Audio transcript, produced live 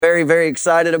Very, very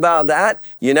excited about that.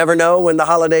 You never know when the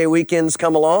holiday weekends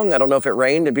come along. I don't know if it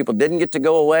rained and people didn't get to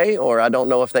go away, or I don't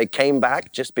know if they came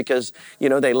back just because,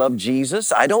 they love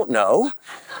Jesus. I don't know.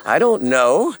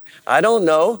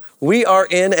 We are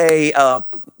in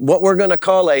what we're going to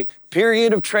call a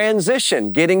period of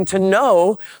transition, getting to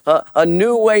know a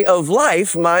new way of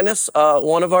life minus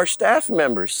one of our staff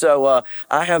members. So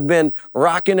I have been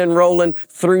rocking and rolling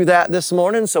through that this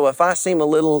morning. So if I seem a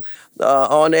little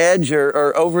on edge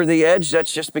or over the edge,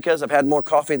 that's just because I've had more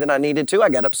coffee than I needed to. I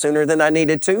got up sooner than I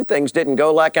needed to. Things didn't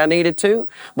go like I needed to,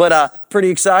 but pretty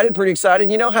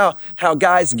excited. You know how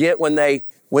guys get when they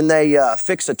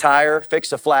fix a tire,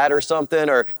 fix a flat or something,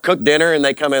 or cook dinner and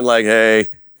they come in like, hey.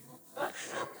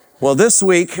 Well, this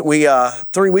week,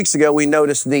 3 weeks ago, we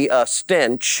noticed the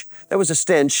stench. There was a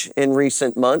stench in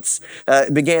recent months.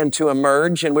 It began to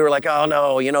emerge, and we were like, oh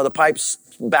no, the pipe's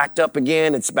backed up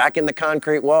again. It's back in the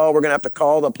concrete wall. We're going to have to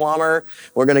call the plumber.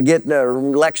 We're going to get the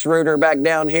Lex Rooter back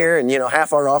down here, and,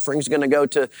 half our offering's going to go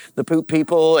to the poop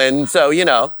people. And so, it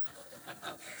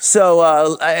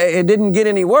didn't get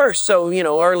any worse. So,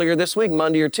 earlier this week,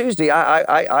 Monday or Tuesday,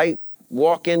 I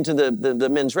walk into the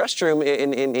men's restroom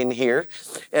in here,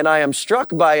 and I am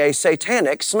struck by a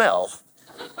satanic smell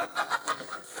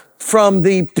from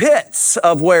the pits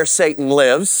of where Satan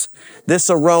lives.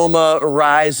 This aroma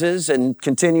rises and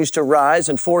continues to rise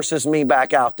and forces me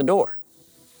back out the door.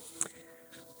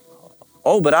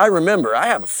 Oh, but I remember, I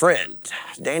have a friend,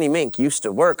 Danny Mink, used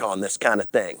to work on this kind of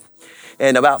thing.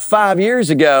 And about 5 years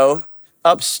ago,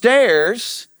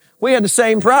 upstairs, we had the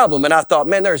same problem. And I thought,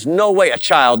 man, there's no way a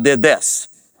child did this.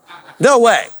 No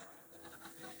way.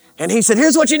 And he said,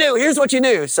 here's what you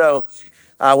do. So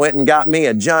I went and got me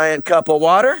a giant cup of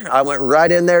water. I went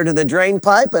right in there to the drain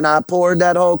pipe and I poured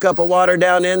that whole cup of water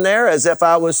down in there as if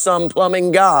I was some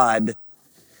plumbing god.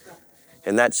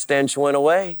 And that stench went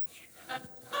away.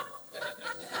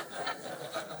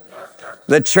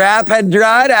 The trap had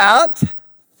dried out.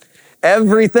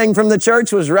 Everything from the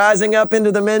church was rising up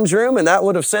into the men's room, and that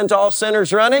would have sent all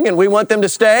sinners running, and we want them to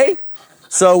stay.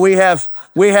 So we have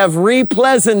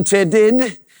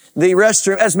repleasanted the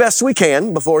restroom as best we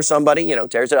can before somebody,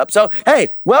 tears it up. So, hey,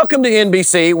 welcome to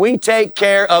NBC. We take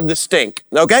care of the stink,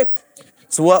 okay?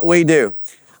 It's what we do.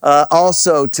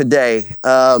 Also today,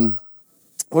 we're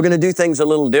going to do things a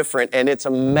little different, and it's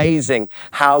amazing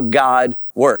how God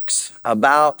works.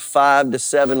 About 5 to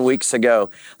 7 weeks ago,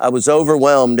 I was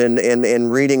overwhelmed in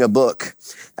reading a book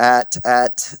at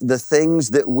the things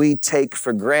that we take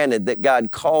for granted that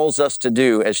God calls us to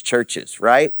do as churches,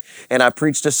 right? And I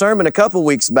preached a sermon a couple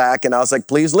weeks back, and I was like,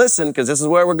 please listen, because this is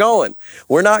where we're going.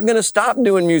 We're not going to stop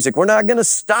doing music. We're not going to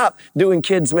stop doing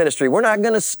kids ministry. We're not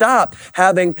going to stop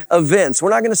having events.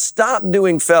 We're not going to stop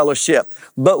doing fellowship.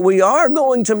 But we are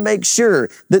going to make sure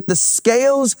that the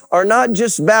scales are not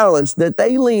just balanced, that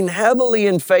they lean heavily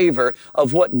in favor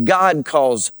of what God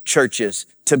calls churches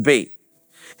to be.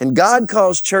 And God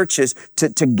calls churches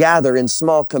to gather in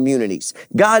small communities.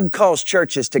 God calls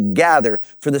churches to gather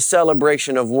for the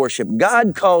celebration of worship.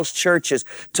 God calls churches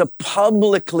to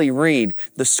publicly read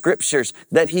the scriptures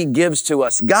that He gives to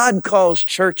us. God calls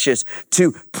churches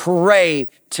to pray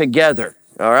together,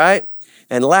 all right?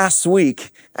 And last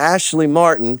week, Ashley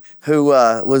Martin, who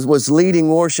was leading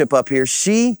worship up here,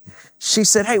 she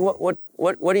said, hey, what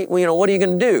are you going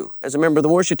to do? As a member of the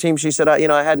worship team, she said,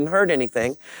 I hadn't heard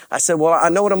anything. I said, well, I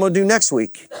know what I'm going to do next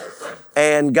week.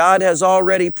 And God has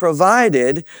already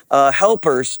provided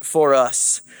helpers for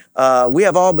us. We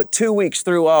have all but 2 weeks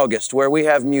through August where we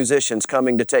have musicians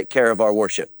coming to take care of our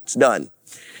worship. It's done.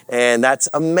 And that's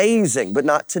amazing, but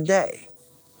not today.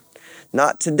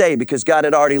 Not today, because God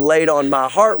had already laid on my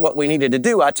heart what we needed to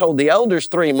do. I told the elders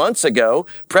 3 months ago.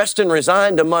 Preston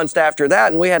resigned a month after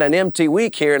that, and we had an empty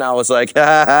week here, and I was like,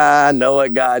 I know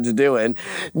what God's doing.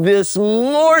 This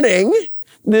morning,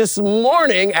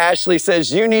 Ashley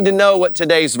says, you need to know what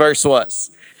today's verse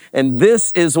was. And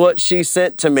this is what she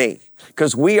sent to me.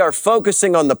 Because we are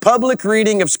focusing on the public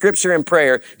reading of Scripture and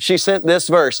prayer. She sent this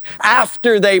verse.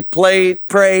 After they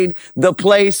prayed, the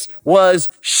place was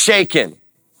shaken.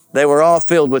 They were all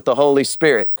filled with the Holy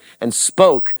Spirit and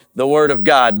spoke the word of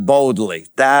God boldly.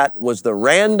 That was the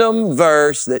random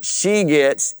verse that she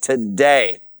gets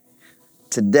today.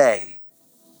 Today,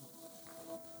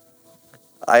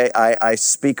 I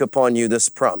speak upon you this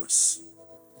promise.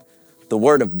 The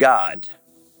word of God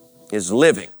is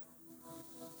living.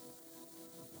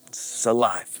 It's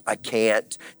alive. I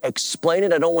can't explain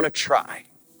it. I don't want to try.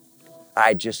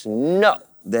 I just know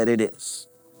that it is.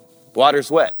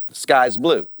 Water's wet, the sky's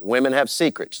blue. Women have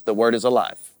secrets. The word is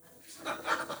alive.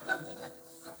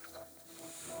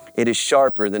 It is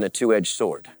sharper than a two-edged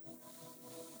sword.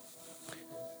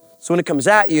 So when it comes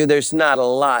at you, there's not a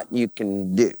lot you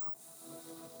can do.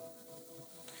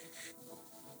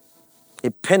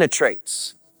 It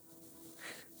penetrates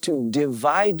to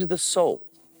divide the soul.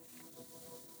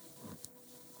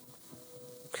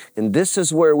 And this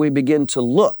is where we begin to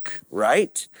look,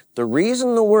 right? The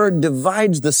reason the word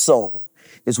divides the soul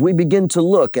is we begin to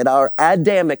look at our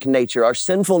Adamic nature, our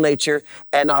sinful nature,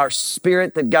 and our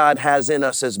spirit that God has in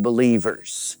us as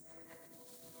believers.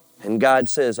 And God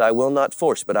says, I will not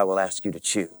force, but I will ask you to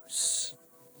choose.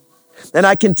 And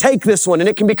I can take this one and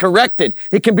it can be corrected.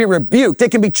 It can be rebuked.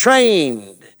 It can be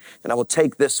trained. And I will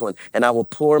take this one and I will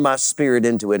pour my spirit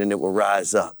into it and it will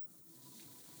rise up.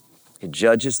 It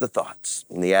judges the thoughts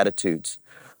and the attitudes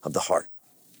of the heart.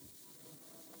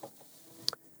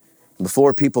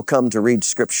 Before people come to read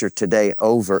Scripture today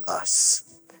over us,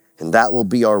 and that will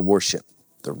be our worship,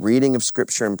 the reading of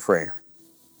Scripture and prayer,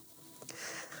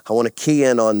 I want to key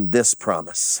in on this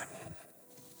promise.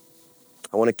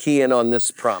 I want to key in on this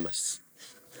promise.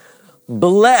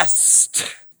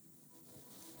 Blessed.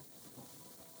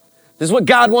 This is what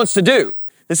God wants to do.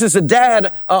 This is a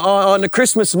dad on a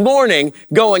Christmas morning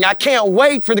going, I can't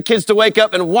wait for the kids to wake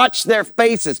up and watch their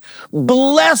faces.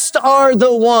 Blessed are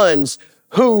the ones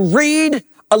who read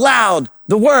aloud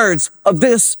the words of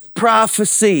this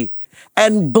prophecy.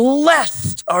 And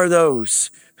blessed are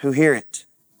those who hear it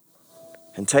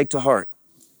and take to heart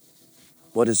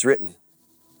what is written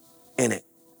in it.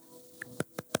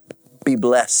 Be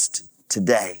blessed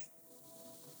today.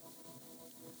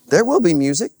 There will be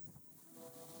music.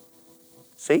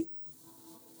 See?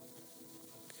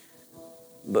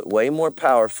 But way more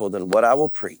powerful than what I will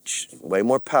preach, way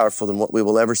more powerful than what we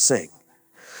will ever sing,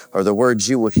 are the words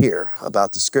you will hear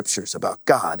about the Scriptures, about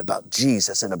God, about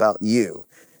Jesus, and about you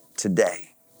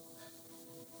today.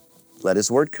 Let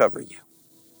His Word cover you.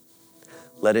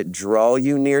 Let it draw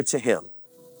you near to Him.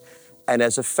 And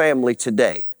as a family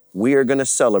today, we are going to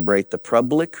celebrate the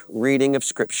public reading of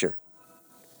Scripture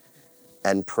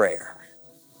and prayer.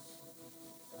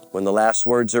 When the last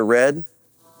words are read,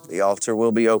 the altar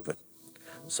will be open.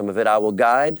 Some of it I will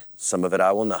guide, some of it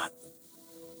I will not.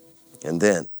 And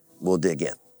then we'll dig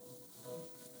in.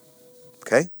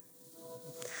 Okay?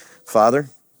 Father,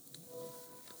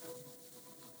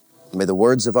 may the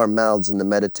words of our mouths and the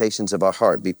meditations of our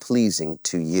heart be pleasing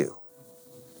to you.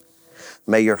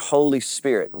 May your Holy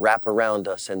Spirit wrap around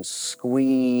us and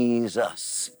squeeze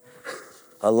us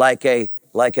like a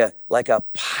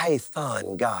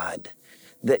python, God,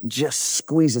 that just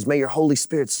squeezes. May your Holy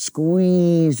Spirit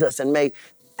squeeze us, and may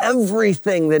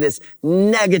everything that is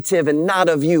negative and not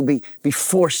of you be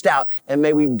forced out, and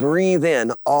may we breathe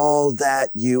in all that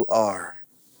you are.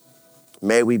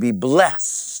 May we be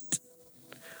blessed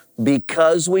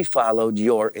because we followed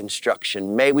your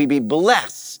instruction. May we be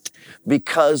blessed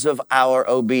because of our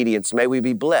obedience. May we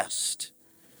be blessed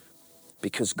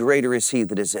because greater is He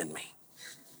that is in me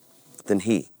than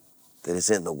he that is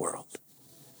in the world.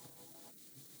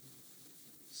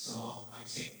 Psalm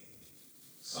 19,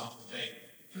 Psalm of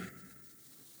David.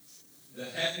 The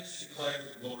heavens declare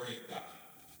the glory of God.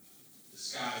 The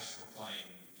skies proclaim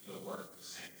the work of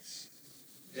His hands.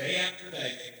 Day after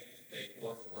day, they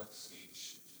pour forth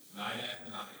speech. Night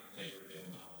after night, they reveal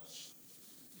knowledge.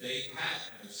 They have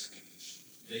no speech.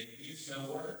 They use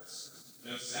no words.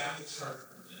 No sound is heard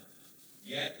from them.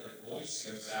 Yet their voice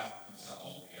goes out into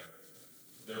all the earth.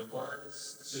 Their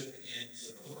words to the ends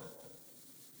of the world.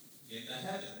 In the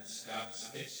heavens, God has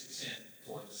pitched a tent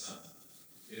for the sun.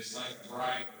 It is like a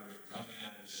bridegroom coming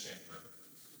out of his chamber,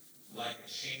 like a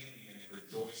champion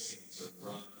rejoicing to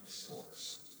run his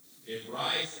course. It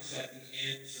rises at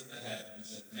the ends of the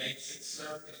heavens and makes its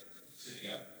circuit to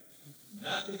the other.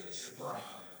 Nothing is deprived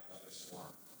of its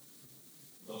warmth.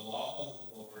 The law of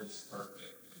the Lord is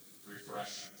perfect,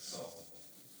 refreshing the soul.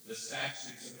 The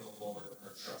statutes of the Lord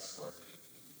are trustworthy,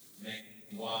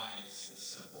 making wise the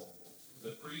simple.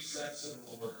 The precepts of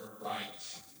the Lord are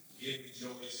right, giving joy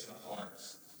to the heart.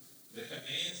 The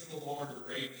commands of the Lord are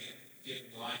radiant, giving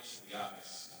light to the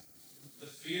eyes. The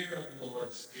fear of the Lord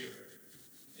is pure,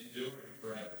 enduring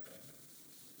forever.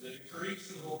 The decrees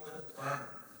of the Lord are firm,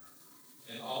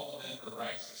 and all of them are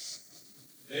righteous.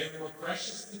 They are more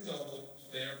precious than gold,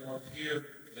 they are more pure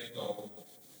than gold.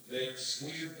 They are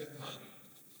sweeter than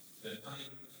honey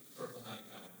from the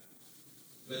honeycomb.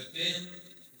 But then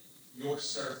your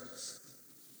service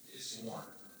is warm,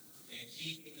 and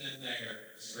keeping them there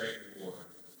is great reward.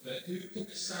 But who can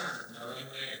discern their own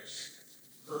errors?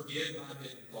 Forgive my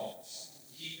hidden faults.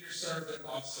 Keep your servant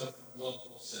also from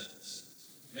willful sins.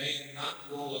 May it not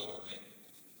rule over me.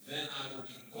 Then I will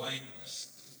be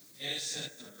blameless,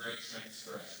 innocent of great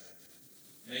transgression.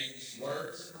 May these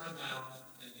words in my mouth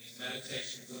and these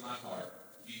meditations of my heart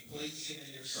be pleasing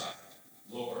in your sight,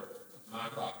 Lord, my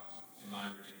rock and my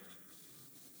redeemer.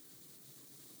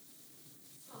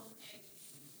 Psalm 8.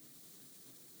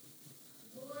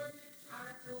 Lord,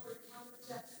 our Lord, how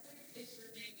majestic is your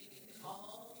name in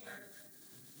all the earth.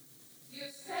 You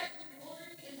have set your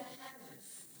glory in the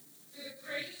heavens. Through the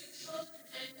praise of children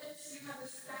and infants, you have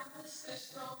established a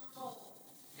stronghold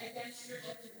against your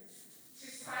enemies, to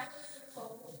silence the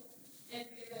foe and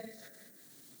the avenger.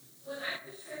 When I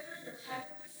consider your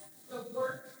heavens, the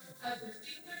work of your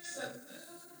fingers, the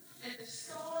moon and the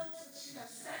stars which you have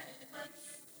set in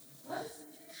place, what is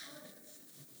mankind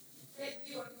that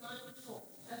you are mindful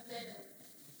of them?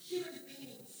 Human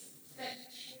beings that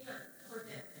you care for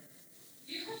them.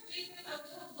 You have made them a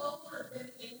little lower than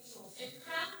angels and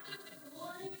crowned them with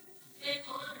glory and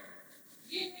honor.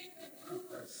 You made them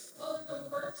rulers over the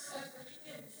works of your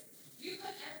hands. You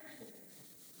put everything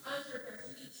under their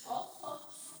feet, all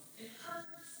flocks and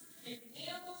herds and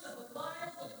animals of the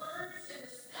wild, the birds in the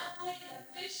sky, and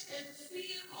the fish in the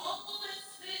sea, and all that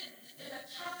swim in the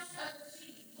paths of the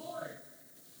sea. Lord,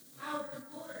 our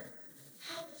Lord,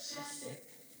 how majestic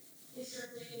is your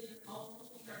name in all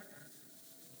the earth.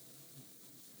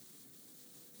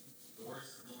 The words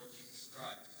of the Lord Jesus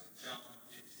Christ from John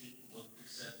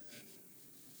 15:1-17.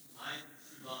 I am the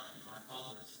true vine, my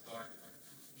Father is the gardener.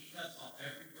 He cuts off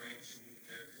every branch in me that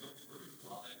bears no fruit,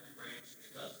 while every branch that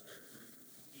does bear fruit,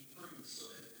 he prunes so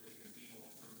that it can be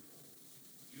more fruitful.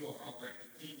 You are already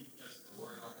clean because of the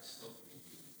word I have spoken to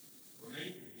you.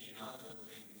 Remain in me, and I will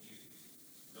remain in you.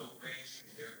 No branch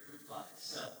can bear fruit by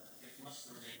itself. It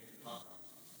must remain in the vine.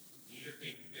 Neither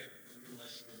can you bear fruit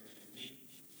unless you remain in me.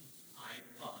 I am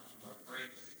the vine, you are the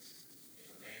branches. If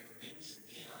a man remains in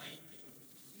me and I in him,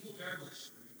 he will bear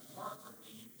much fruit. Apart from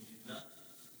me, you can do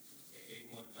nothing. If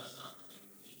anyone does not remain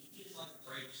in me, he is like a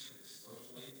branch that is thrown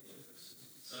away and withers.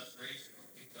 Such branches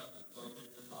are picked up and thrown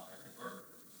into the fire and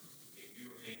burned. If you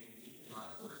remain in me and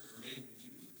my words remain in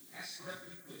you, ask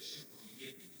whatever you wish and will be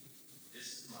given you. This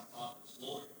is my Father's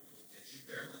glory, that you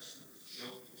bear much fruit,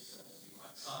 show yourselves to be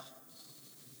my disciples.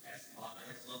 As the Father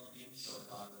has loved me, so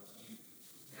have I loved you.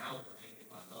 Now remain in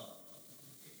my love.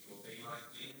 If you obey my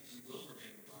commands, you will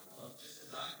remain in my love, just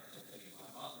as I have obeyed my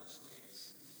Father's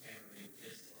commands and remain in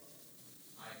his love.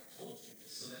 I have told you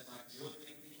this so that my joy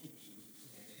may be in you,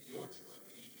 and that your joy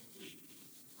may be complete.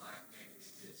 My command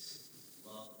is this: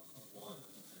 love one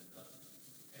another,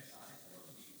 as I have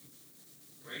loved you.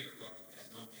 Greater love has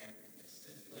no man than this,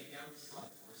 that he lay down his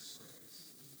life for his friends.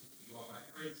 You are my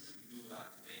friends if you do what I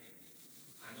command you.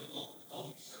 I no longer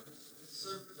call you servants, for the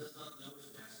servant does not know his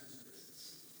master's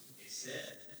business.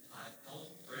 Instead, I have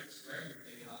called you friends, for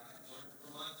everything I have learned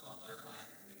from my Father I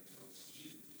have made known to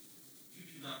you. You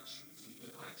did not choose me,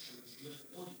 but I chose you and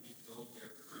appointed you to go and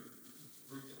bear fruit,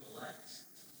 fruit that will last.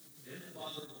 Then the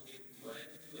Father will give you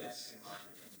whatever you ask in my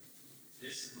name.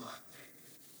 This is my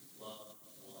commandment: love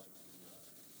one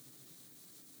another.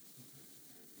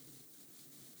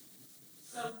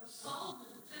 So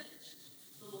Solomon finished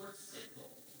the Lord's temple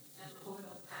and the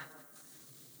royal palace.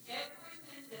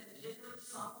 Everything that the giver of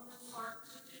Solomon's heart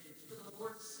to do for the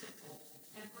Lord's temple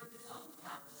and for his own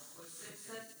palace was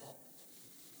successful.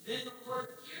 Then the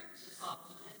Lord appeared to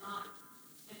Solomon at night,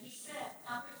 and he said,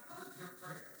 I have heard your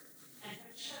prayer and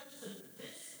have chosen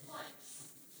this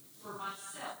place for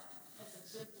myself as a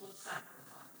temple of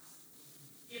sacrifice.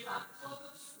 If I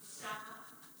close the sky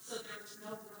so there is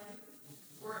no rain,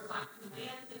 or if I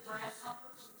command the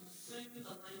grasshopper to consume the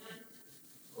land,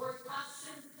 or if I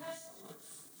send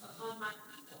pestilence upon my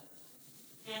people,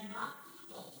 and my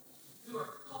people who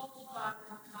are called by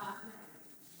my name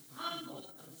humble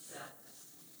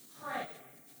themselves, pray,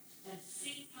 and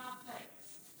seek my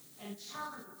face, and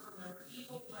turn from their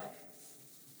evil ways,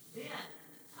 then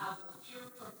I will hear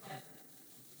from heaven,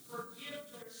 forgive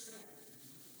their sin,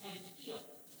 and heal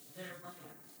their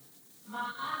land. My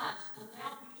eyes will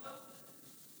now be open,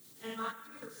 and my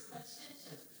ears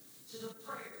attentive to the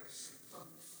prayers from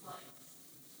this place.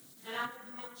 And I have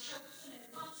now chosen and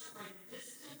consecrated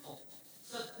this temple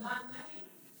so that my name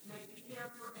may be there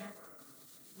forever.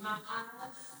 My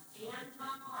eyes and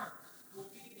my heart will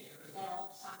be there at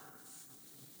all times.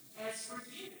 As for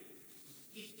you,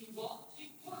 if you walk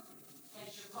before me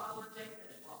as your father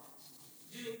David walked,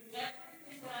 doing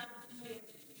everything that I have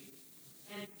commanded you,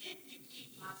 and if you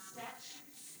keep my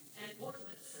statutes and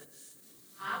ordinances,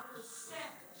 I will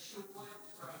establish your royal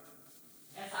throne,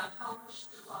 as I promised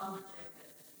your father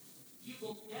David. You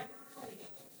will never fail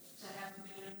to have a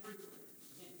man ruling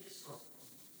in Israel.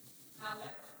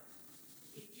 However,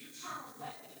 if you turn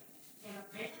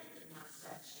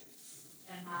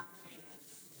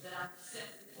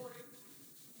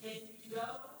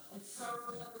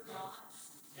other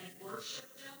gods and worship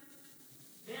them,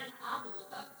 then I will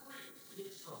uproot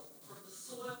Israel from the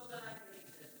soil that I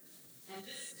gave them, and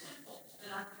this temple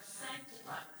that I have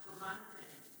sanctified for my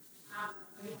name, I will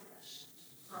banish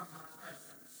from my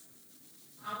presence.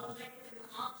 I will make it an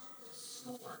object of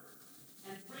scorn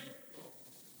and ridicule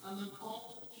among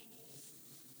all the peoples.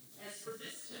 As for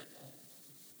this temple,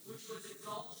 which was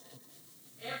exalted,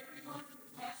 everyone who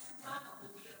passes by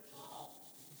will be appalled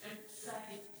and will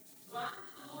say, why did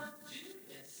the Lord do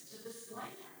this to this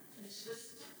land and to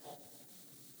this temple?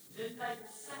 Then they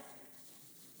will say,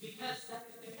 because they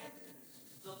abandoned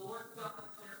the Lord God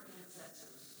of their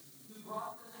ancestors, who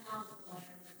brought them out of the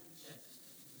land of Egypt.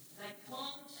 They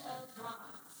clung to other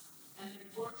gods, and they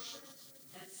worshipped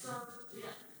and served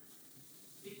them.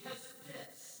 Because of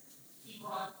this, he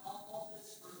brought all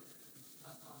this ruin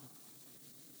upon them.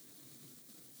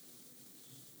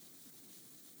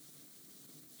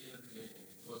 In the beginning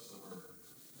was the Word,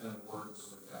 and the Word was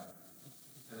with God,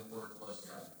 and the Word was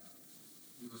God.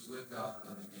 He was with God in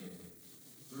the beginning.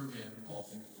 Through him all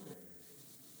things were made.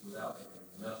 Without him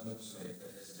nothing was made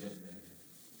that has been made.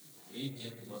 In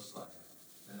him was life,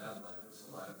 and that light was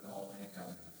the light of all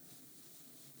mankind.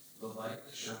 The light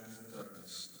that shines in the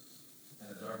darkness, and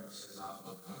the darkness has not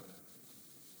overcome it.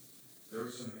 There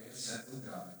was a man sent from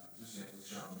God, whose name was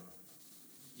John.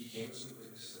 He came as a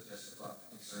witness to testify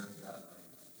concerning that light,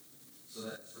 so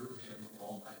that through him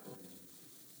all might believe.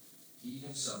 He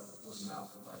himself was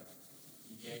not the light.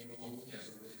 He came only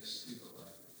as a witness to the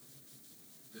light.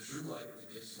 The true light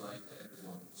that gives light to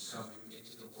everyone was coming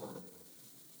into the world.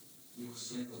 He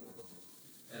was in the world,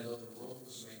 and though the world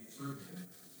was made through him,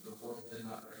 the world did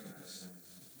not recognize him.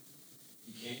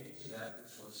 He came to that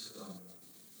which was his own,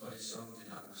 but his own did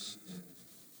not receive him.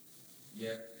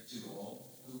 Yet to all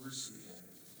who received him,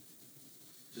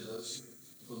 to those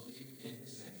who believe in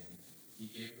his name, he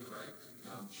gave the right to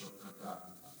become children of God.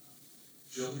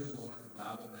 Children born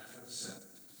not of natural descent,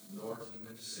 nor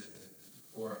human descent,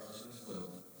 or a husband's will,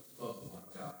 but the one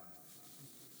God.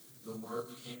 The Word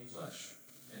became flesh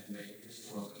and made his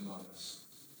dwelling among us.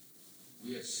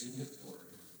 We have seen his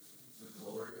glory, the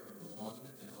glory of the one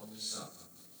and only Son,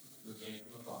 who came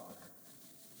from the Father,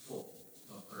 full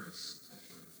of grace and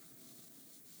truth.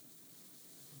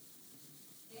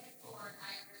 Therefore,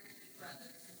 I urge you,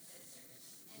 brothers and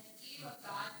sisters, in the view of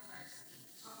God's mercy,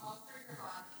 to offer your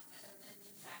bodies as a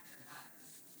living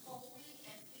sacrifice, holy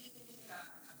and pleasing to God.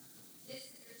 This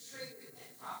is your true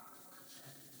and proper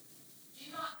worship. Do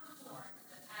not conform to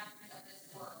the pattern of this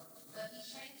world, but be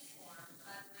transformed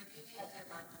by the renewing of your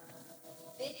mind.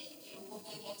 Then you will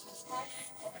be able to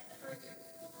test and approve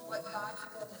what God's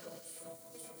will is,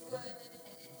 his good and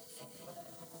pleasing will.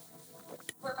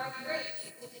 For by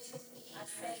grace it is to me I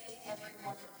say to every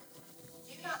one of you,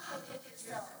 do not think of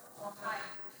yourself more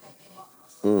highly than you ought,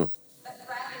 but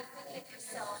rather think of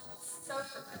yourself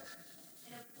soberly,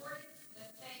 in accordance to the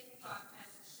faith God has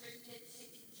distributed to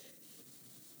each of you.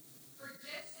 For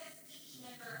just as each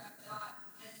member of the body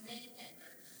has many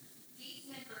members, these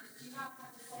members do not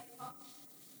have the same function.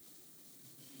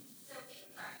 So in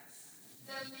Christ,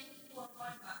 though many form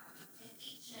one body, and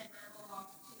each member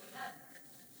belongs to another,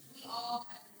 we all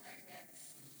have different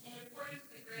gifts, in accordance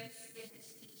to the grace given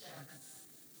to each of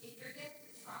us. If your gift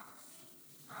is prophecy,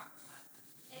 prophesy.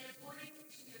 And if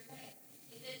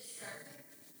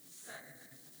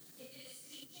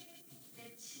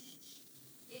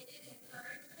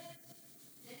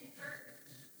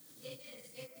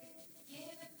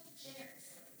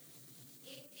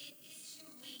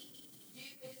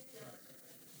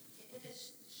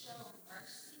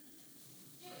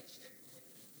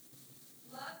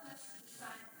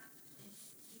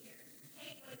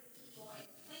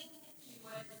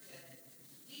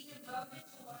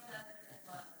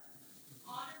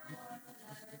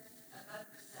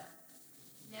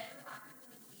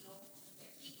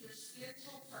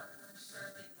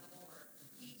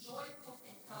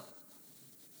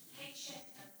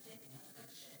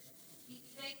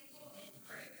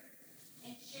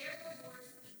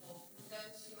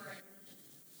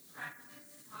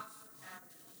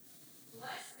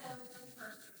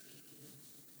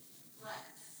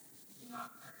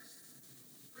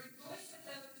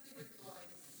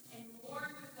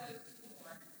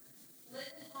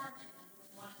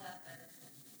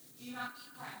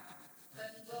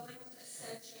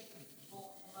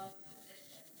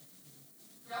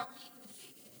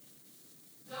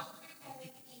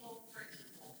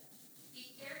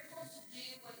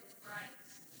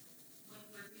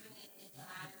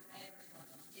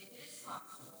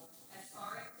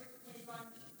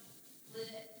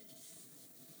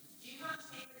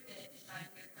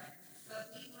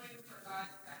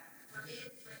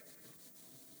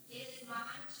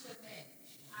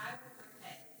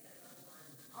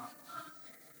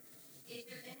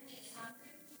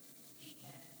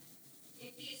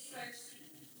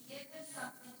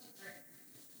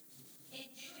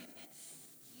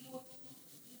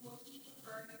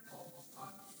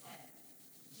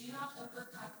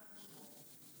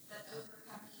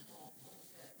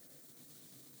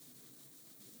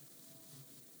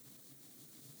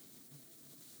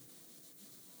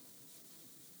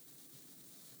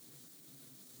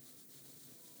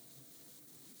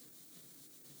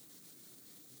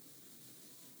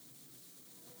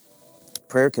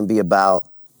Prayer can be about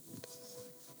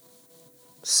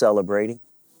celebrating.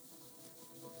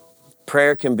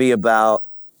 Prayer can be about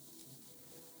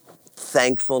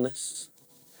thankfulness.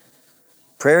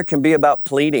 Prayer can be about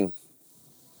pleading,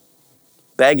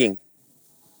 begging.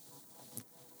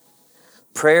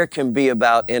 Prayer can be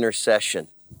about intercession,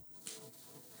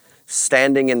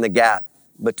 standing in the gap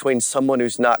between someone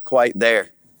who's not quite there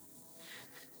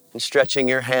and stretching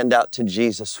your hand out to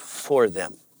Jesus for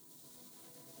them.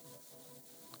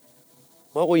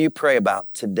 What will you pray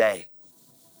about today?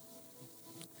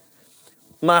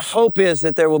 My hope is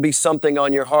that there will be something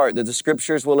on your heart, that the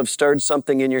scriptures will have stirred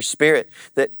something in your spirit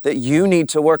that you need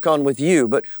to work on with you.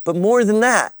 But more than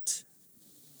that,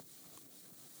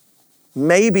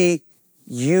 maybe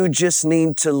you just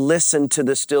need to listen to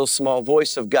the still small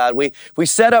voice of God. We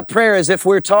set up prayer as if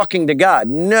we're talking to God.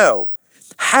 No,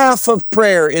 half of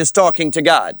prayer is talking to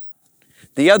God.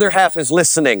 The other half is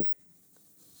listening.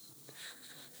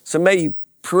 So may you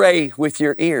pray with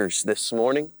your ears this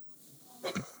morning.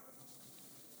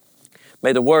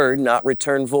 May the word not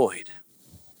return void.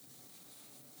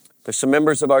 There's some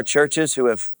members of our churches who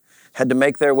have had to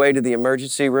make their way to the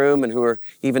emergency room and who are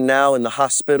even now in the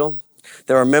hospital.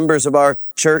 There are members of our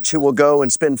church who will go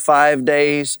and spend 5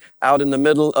 days out in the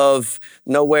middle of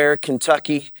nowhere,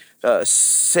 Kentucky,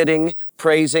 sitting,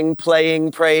 praising,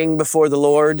 playing, praying before the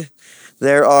Lord.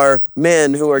 There are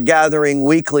men who are gathering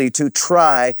weekly to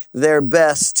try their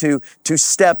best to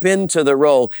step into the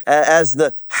role as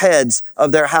the heads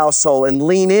of their household and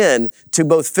lean in to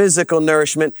both physical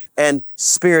nourishment and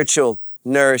spiritual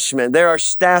nourishment. There are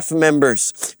staff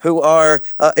members who are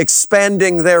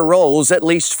expanding their roles, at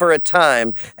least for a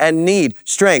time, and need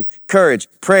strength, courage,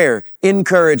 prayer,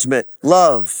 encouragement,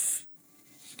 love.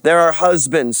 There are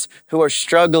husbands who are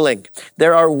struggling.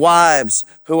 There are wives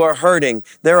who are hurting.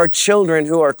 There are children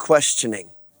who are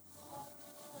questioning.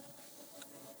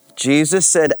 Jesus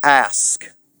said,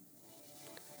 ask,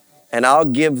 and I'll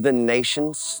give the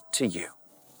nations to you.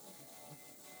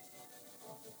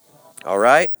 All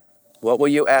right? What will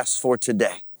you ask for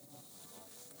today?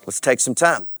 Let's take some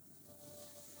time.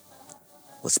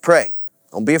 Let's pray.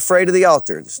 Don't be afraid of the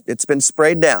altar. It's been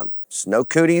sprayed down. There's no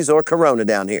cooties or corona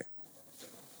down here.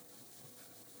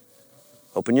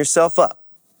 Open yourself up.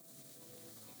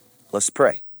 Let's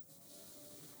pray.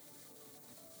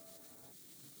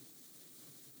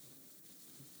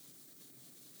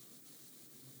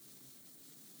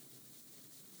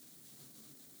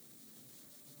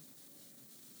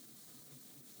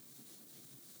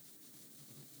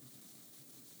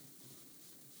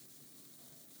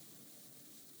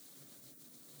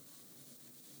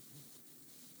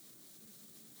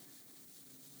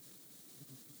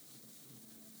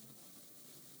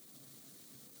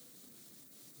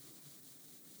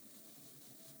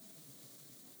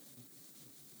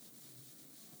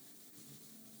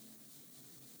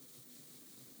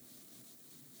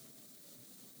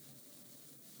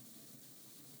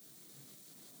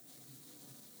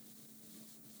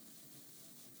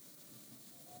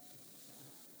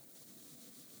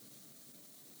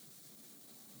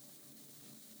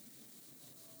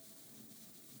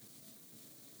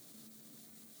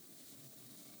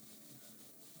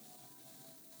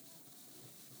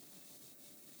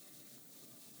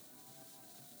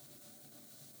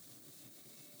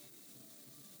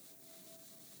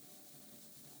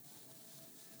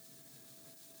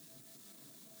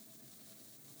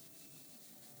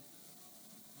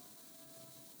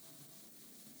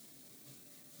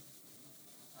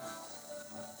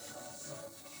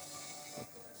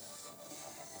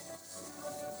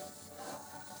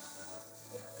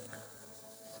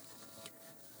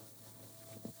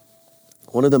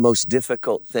 One of the most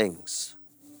difficult things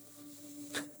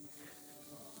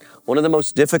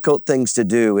to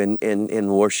do in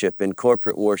worship, in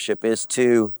corporate worship, is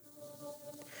to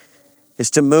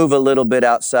move a little bit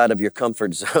outside of your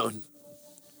comfort zone.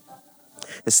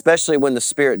 Especially when the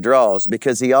Spirit draws,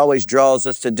 because He always draws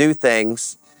us to do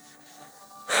things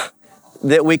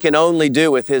that we can only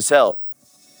do with His help.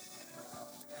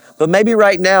 But maybe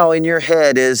right now in your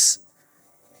head is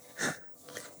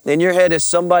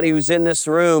somebody who's in this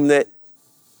room that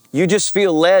you just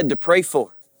feel led to pray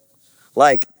for.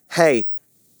 Like, hey,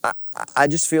 I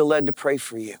just feel led to pray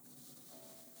for you.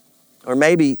 Or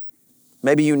maybe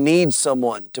you need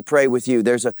someone to pray with you.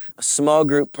 There's a small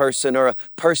group person or a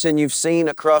person you've seen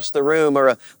across the room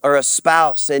or a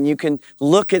spouse, and you can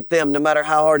look at them no matter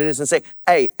how hard it is and say,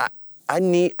 hey, I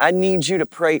need you to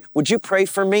pray. Would you pray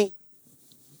for me?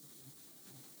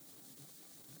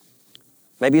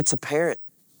 Maybe it's a parent.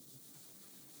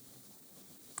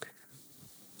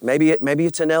 Maybe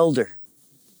it's an elder.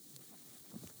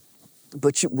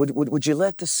 But would you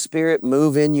let the Spirit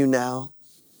move in you now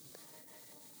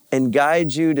and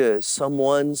guide you to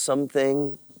someone,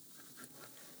 something?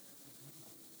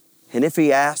 And if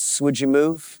He asks, would you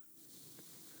move?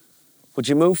 Would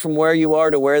you move from where you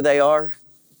are to where they are?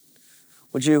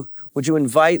 Would you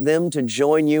invite them to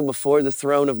join you before the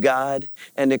throne of God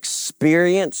and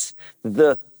experience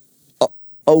the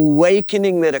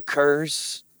awakening that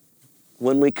occurs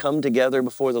when we come together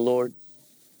before the Lord?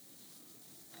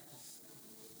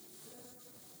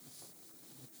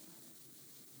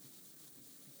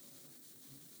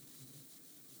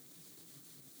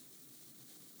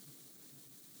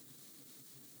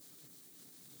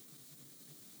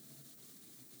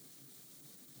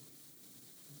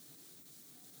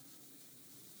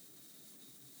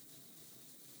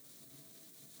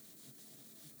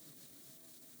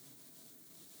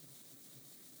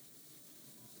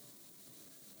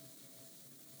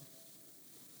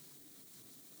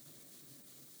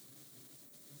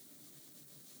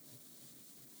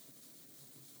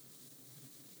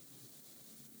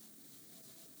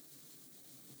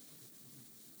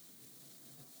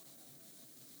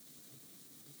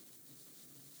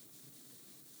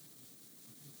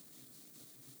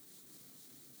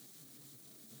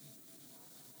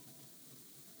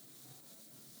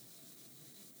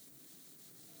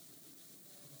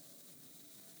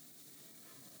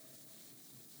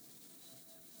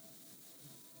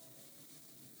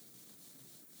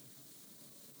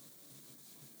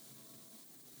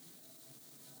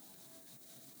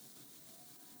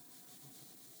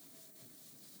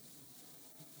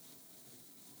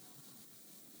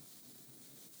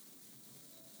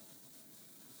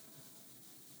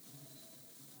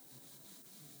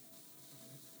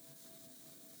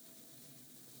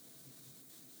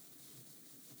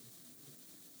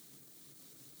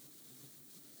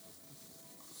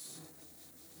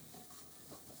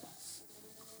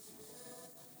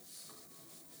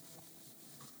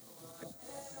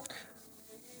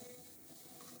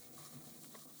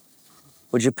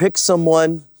 Would you pick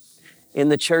someone in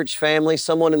the church family,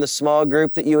 someone in the small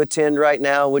group that you attend right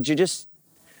now? Would you just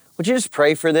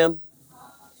pray for them?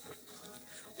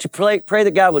 Would you pray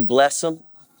that God would bless them?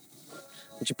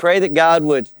 Would you pray that God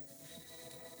would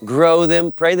grow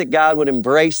them? Pray that God would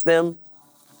embrace them?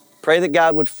 Pray that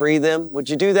God would free them? Would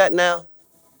you do that now?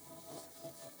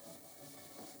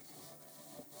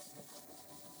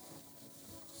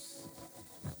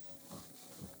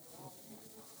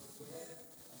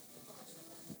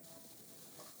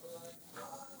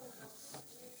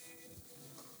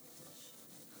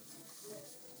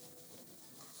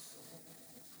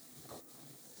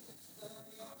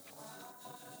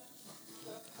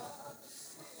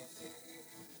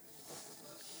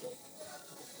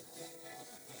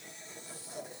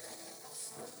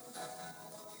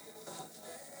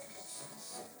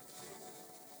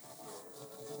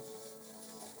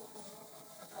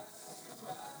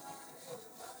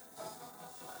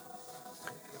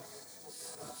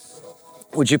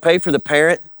 Would you pray for the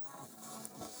parent?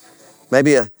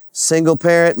 Maybe a single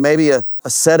parent, maybe a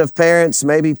set of parents,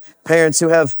 maybe parents who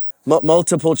have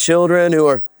multiple children who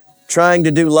are trying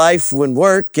to do life and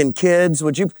work and kids.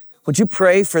 Would you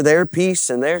pray for their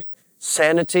peace and their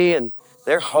sanity and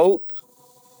their hope?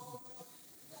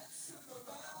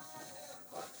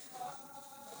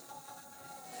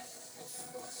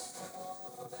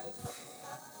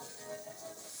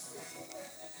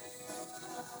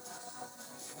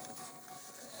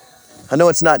 I know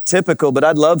it's not typical, but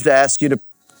I'd love to ask you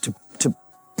to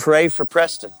pray for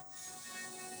Preston.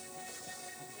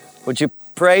 Would you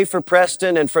pray for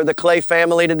Preston and for the Clay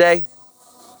family today?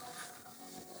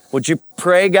 Would you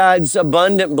pray God's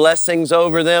abundant blessings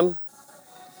over them?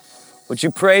 Would you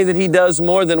pray that He does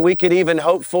more than we could even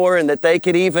hope for and that they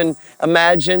could even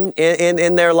imagine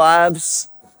in their lives?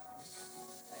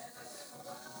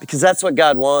 Because that's what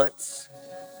God wants.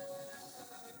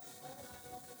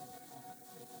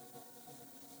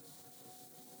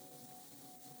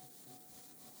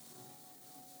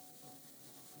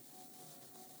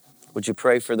 Would you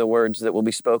pray for the words that will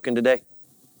be spoken today?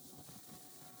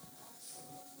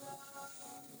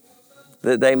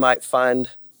 That they might find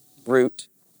root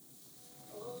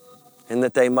and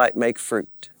that they might make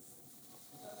fruit.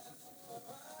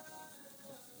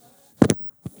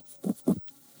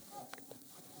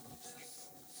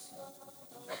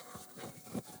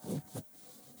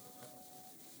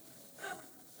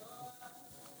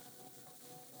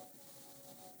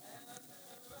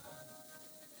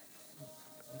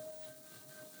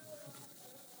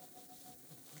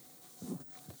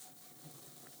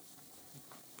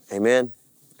 Amen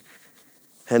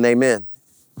and amen.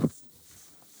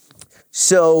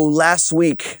 So last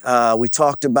week, we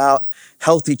talked about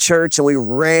healthy church and we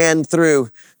ran through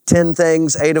 10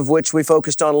 things, 8 of which we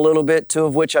focused on a little bit, 2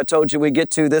 of which I told you we get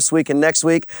to this week and next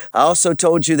week. I also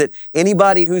told you that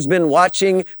anybody who's been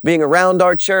watching, being around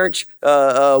our church,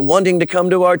 wanting to come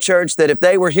to our church, that if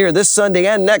they were here this Sunday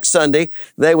and next Sunday,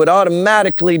 they would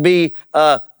automatically be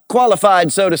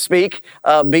qualified, so to speak,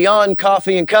 beyond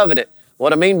Coffee and Covenant.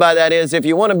 What I mean by that is if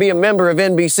you want to be a member of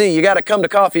NBC, you got to come to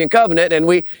Coffee and Covenant, and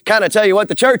we kind of tell you what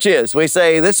the church is. We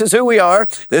say, this is who we are.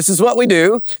 This is what we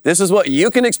do. This is what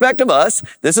you can expect of us.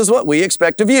 This is what we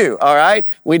expect of you, all right?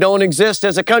 We don't exist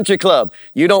as a country club.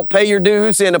 You don't pay your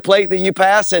dues in a plate that you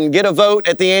pass and get a vote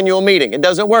at the annual meeting. It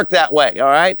doesn't work that way, all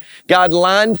right? God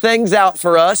lined things out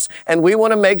for us, and we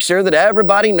want to make sure that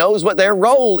everybody knows what their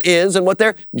role is and what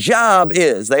their job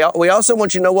is. We also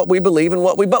want you to know what we believe and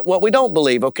what we don't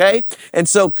believe, okay? And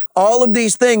so all of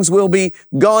these things will be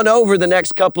gone over the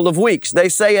next couple of weeks. They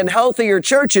say in healthier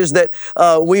churches that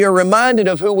we are reminded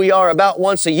of who we are about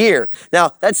once a year.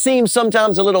 Now, that seems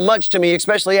sometimes a little much to me,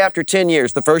 especially after 10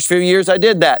 years. The first few years I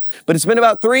did that. But it's been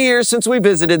about 3 years since we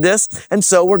visited this, and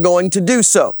so we're going to do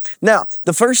so. Now,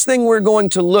 the first thing we're going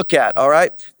to look at, all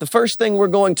right? The first thing we're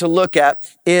going to look at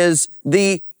is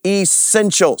the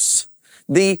essentials.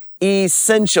 The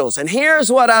essentials. And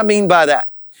here's what I mean by that.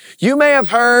 You may have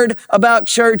heard about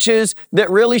churches that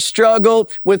really struggle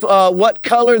with what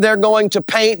color they're going to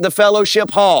paint the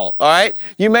fellowship hall, all right?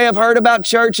 You may have heard about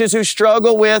churches who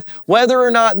struggle with whether or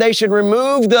not they should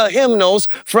remove the hymnals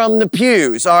from the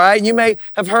pews, all right? You may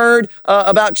have heard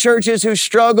about churches who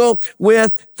struggle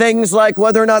with things like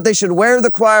whether or not they should wear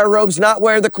the choir robes, not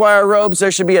wear the choir robes.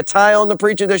 There should be a tie on the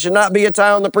preacher. There should not be a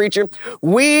tie on the preacher.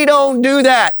 We don't do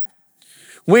that.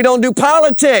 We don't do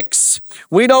politics.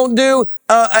 We don't do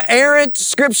errant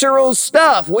scriptural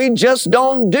stuff. We just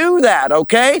don't do that,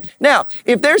 okay? Now,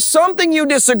 if there's something you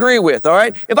disagree with, all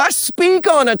right, if I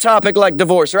speak on a topic like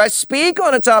divorce or I speak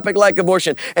on a topic like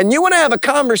abortion and you want to have a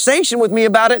conversation with me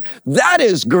about it, that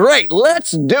is great.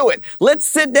 Let's do it. Let's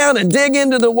sit down and dig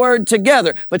into the Word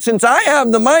together. But since I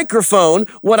have the microphone,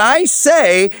 what I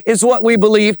say is what we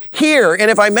believe here. And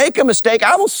if I make a mistake,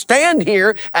 I will stand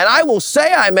here and I will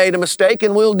say I made a mistake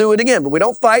and we'll do it again. But we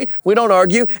don't fight, we don't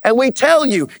argue, and we tell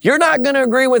you, you're not going to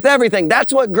agree with everything.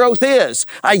 That's what growth is.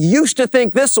 I used to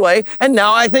think this way, and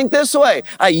now I think this way.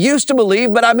 I used to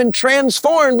believe, but I've been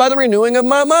transformed by the renewing of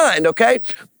my mind, okay?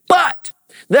 But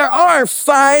there are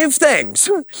 5 things,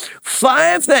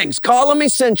 call them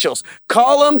essentials,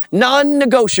 call them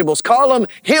non-negotiables, call them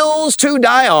hills to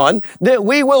die on that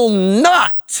we will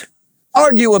not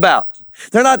argue about.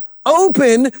 They're not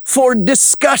open for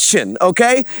discussion,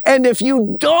 okay? And if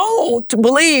you don't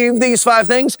believe these 5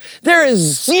 things, there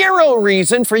is 0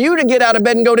 reason for you to get out of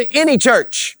bed and go to any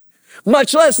church,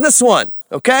 much less this one,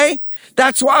 okay?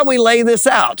 That's why we lay this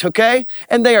out, okay?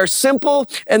 And they are simple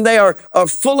and they are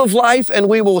full of life, and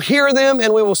we will hear them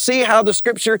and we will see how the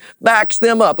scripture backs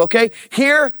them up, okay?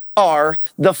 Here are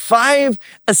the 5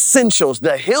 essentials,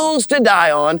 the hills to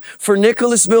die on for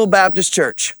Nicholasville Baptist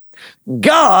Church.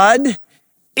 God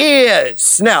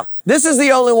is. Now, this is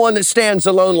the only one that stands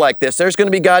alone like this. There's going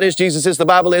to be God is, Jesus is, the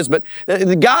Bible is, but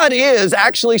God is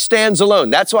actually stands alone.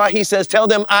 That's why he says, tell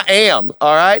them I am,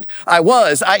 all right? I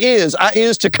was, I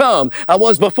is to come. I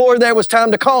was before there was time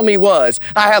to call me was.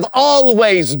 I have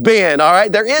always been, all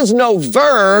right? There is no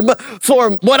verb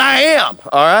for what I am,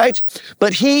 all right?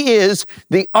 But he is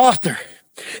the author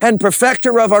and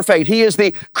perfecter of our faith. He is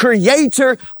the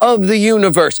creator of the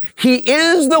universe. He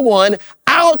is the one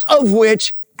out of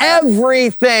which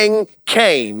everything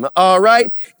came, all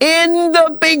right? In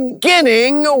the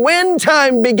beginning, when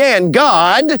time began,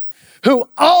 God, who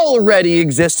already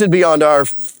existed beyond our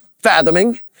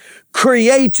fathoming,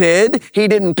 created. He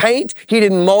didn't paint, he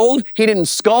didn't mold, he didn't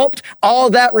sculpt. All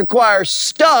that requires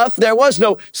stuff. There was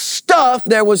no stuff,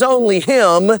 there was only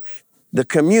him, the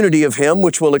community of him,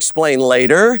 which we'll explain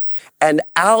later. And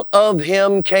out of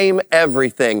him came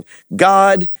everything.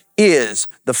 God is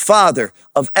the Father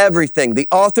of everything, the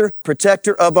author,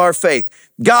 protector of our faith.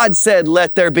 God said,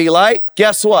 let there be light.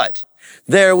 Guess what?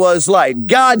 There was light.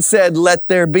 God said, let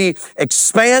there be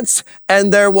expanse,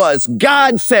 and there was.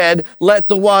 God said, let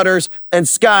the waters and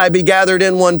sky be gathered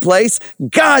in one place.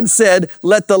 God said,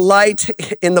 let the light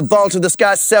in the vault of the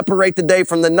sky separate the day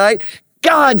from the night.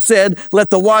 God said,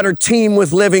 let the water teem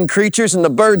with living creatures and the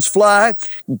birds fly.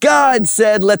 God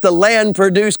said, let the land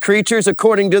produce creatures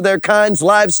according to their kinds,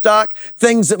 livestock,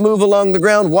 things that move along the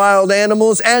ground, wild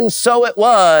animals. And so it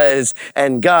was.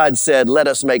 And God said, let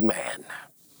us make man.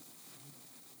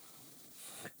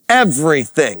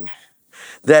 Everything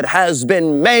that has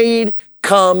been made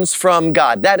comes from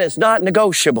God. That is not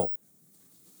negotiable.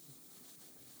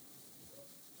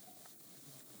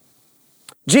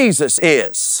 Jesus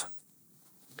is.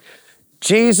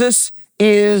 Jesus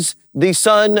is the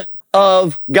Son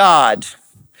of God.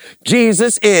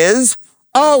 Jesus is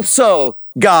also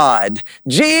God.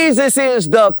 Jesus is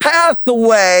the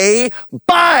pathway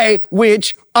by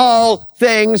which all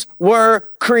things were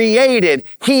created.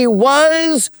 He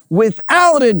was,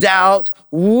 without a doubt,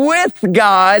 with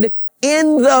God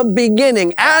in the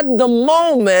beginning. At the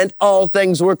moment all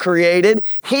things were created,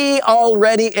 he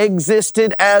already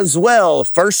existed as well.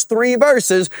 First 3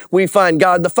 verses, we find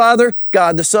God the Father,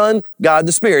 God the Son, God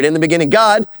the Spirit. In the beginning,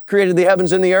 God created the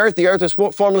heavens and the earth. The earth was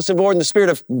formless and void, and the Spirit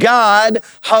of God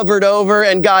hovered over,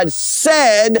 and God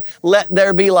said, "Let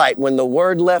there be light." When the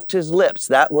word left his lips,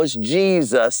 that was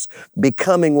Jesus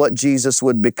becoming what Jesus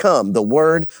would become. The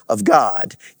Word of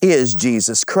God is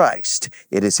Jesus Christ.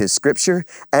 It is his scripture,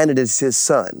 and it is his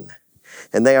Son.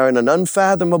 And they are in an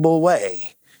unfathomable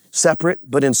way,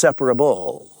 separate but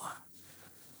inseparable.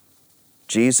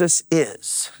 Jesus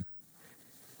is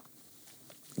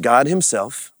God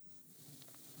himself.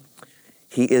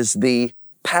 He is the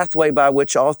pathway by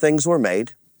which all things were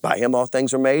made. By him all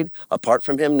things were made. Apart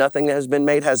from him, nothing that has been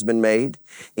made.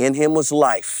 In him was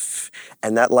life,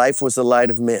 and that life was the light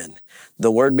of men.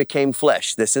 The Word became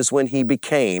flesh. This is when he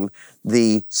became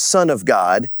the Son of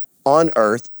God on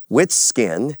earth with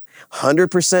skin,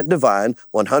 100% divine,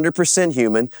 100%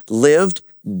 human, lived,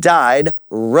 died,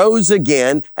 rose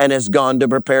again, and has gone to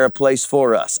prepare a place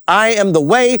for us. I am the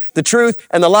way, the truth,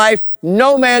 and the life.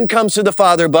 No man comes to the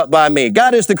Father but by me.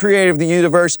 God is the creator of the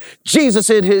universe. Jesus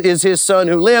is his Son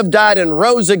who lived, died, and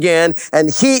rose again, and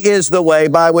he is the way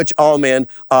by which all men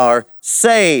are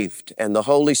saved. And the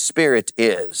Holy Spirit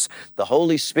is. The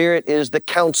Holy Spirit is the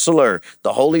counselor.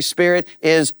 The Holy Spirit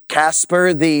is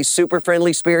Casper, the super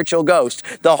friendly spiritual ghost.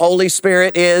 The Holy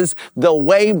Spirit is the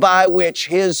way by which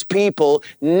his people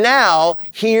now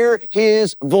hear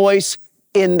his voice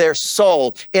in their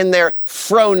soul, in their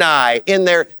phroni, in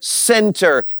their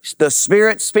center. The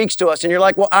Spirit speaks to us, and you're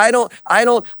like, well, I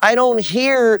don't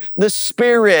hear the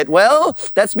Spirit. Well,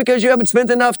 that's because you haven't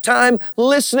spent enough time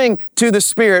listening to the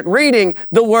Spirit, reading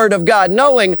the Word of God,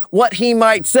 knowing what he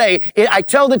might say. I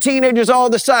tell the teenagers all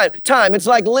the time, it's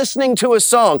like listening to a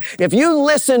song. If you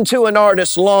listen to an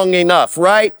artist long enough,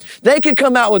 right, they could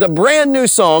come out with a brand new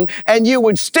song, and you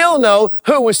would still know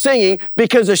who was singing,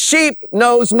 because a sheep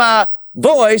knows my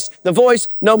voice, the voice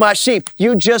know my sheep.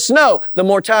 You just know. The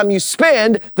more time you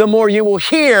spend, the more you will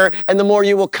hear and the more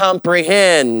you will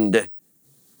comprehend. If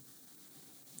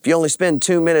you only spend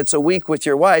 2 minutes a week with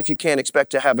your wife, you can't expect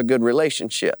to have a good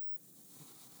relationship.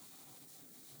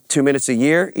 2 minutes a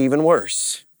year, even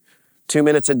worse. 2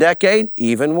 minutes a decade,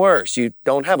 even worse. You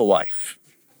don't have a wife.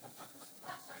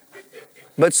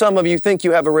 But some of you think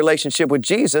you have a relationship with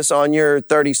Jesus on your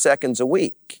 30 seconds a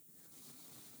week.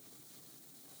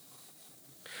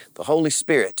 The Holy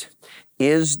Spirit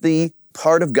is the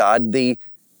part of God, he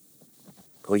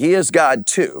is God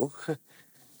too,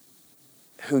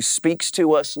 who speaks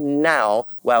to us now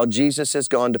while Jesus has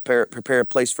gone to prepare a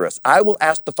place for us. I will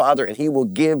ask the Father, and he will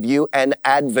give you an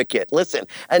advocate. Listen,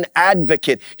 an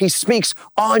advocate. He speaks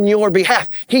on your behalf.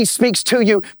 He speaks to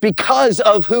you because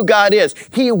of who God is.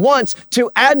 He wants to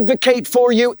advocate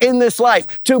for you in this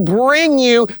life, to bring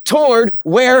you toward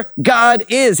where God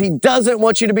is. He doesn't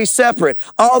want you to be separate.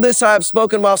 All this I have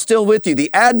spoken while still with you.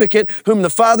 The advocate whom the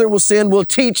Father will send will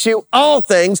teach you all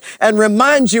things and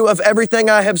remind you of everything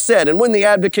I have said. And when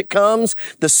the advocate comes,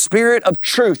 the Spirit of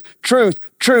truth.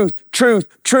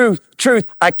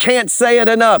 I can't say it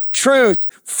enough. Truth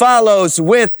follows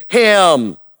with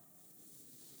him.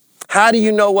 How do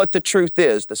you know what the truth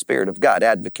is? The Spirit of God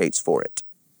advocates for it.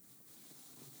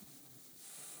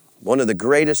 One of the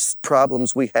greatest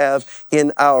problems we have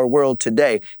in our world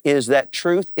today is that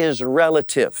truth is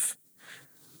relative.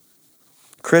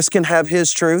 Chris can have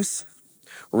his truth.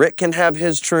 Rick can have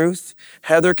his truth,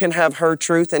 Heather can have her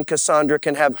truth, and Cassandra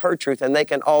can have her truth, and they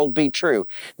can all be true.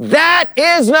 That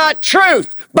is not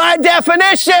truth by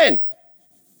definition.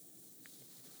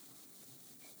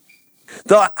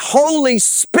 The Holy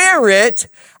Spirit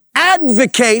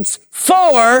advocates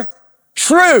for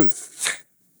truth.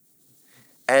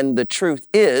 And the truth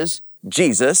is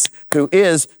Jesus, who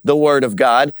is the Word of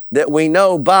God, that we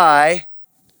know by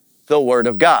the Word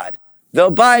of God. The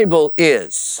Bible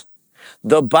is.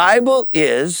 The Bible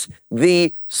is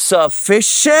the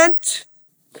sufficient,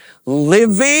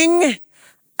 living,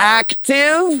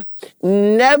 active,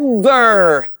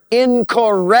 never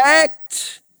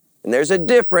incorrect. And there's a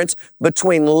difference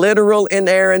between literal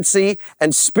inerrancy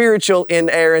and spiritual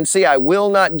inerrancy. I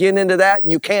will not get into that.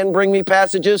 You can bring me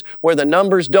passages where the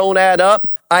numbers don't add up.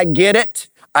 I get it.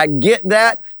 I get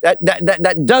that.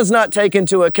 That does not take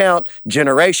into account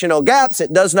generational gaps.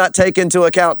 It does not take into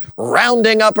account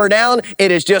rounding up or down.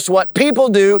 It is just what people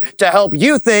do to help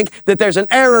you think that there's an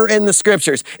error in the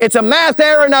scriptures. It's a math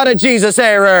error, not a Jesus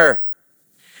error.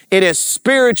 It is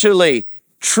spiritually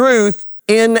truth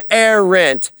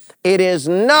inerrant. It is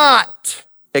not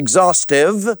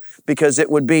exhaustive because it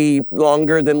would be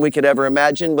longer than we could ever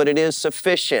imagine, but it is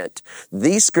sufficient.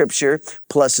 The scripture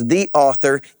plus the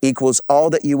author equals all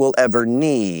that you will ever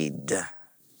need.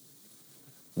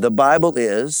 The Bible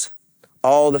is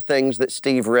all the things that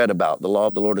Steve read about. The law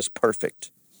of the Lord is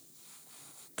perfect.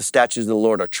 The statutes of the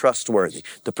Lord are trustworthy.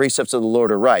 The precepts of the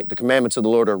Lord are right. The commandments of the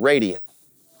Lord are radiant.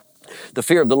 The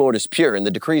fear of the Lord is pure, and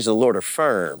the decrees of the Lord are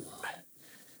firm.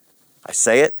 I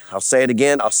say it, I'll say it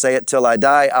again, I'll say it till I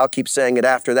die, I'll keep saying it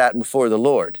after that before the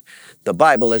Lord. The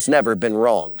Bible has never been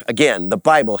wrong. Again, the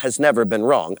Bible has never been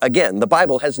wrong. Again, the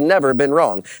Bible has never been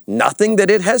wrong. Nothing that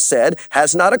it has said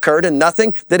has not occurred, and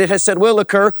nothing that it has said will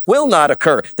occur will not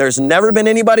occur. There's never been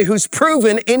anybody who's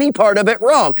proven any part of it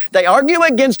wrong. They argue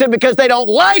against it because they don't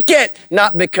like it,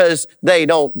 not because they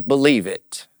don't believe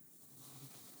it.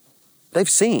 They've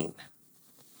seen.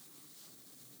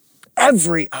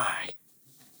 Every eye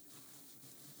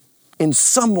in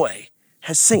some way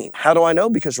has seen. How do I know?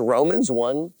 Because Romans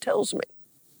 1 tells me.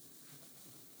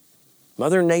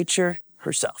 Mother Nature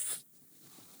herself.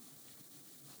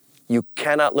 You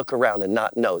cannot look around and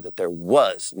not know that there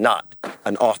was not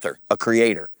an author, a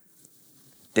creator.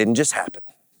 Didn't just happen.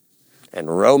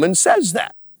 And Romans says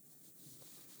that.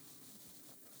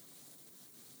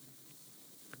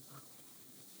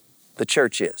 The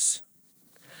church is.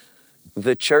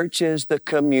 The church is the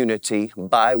community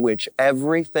by which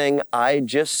everything I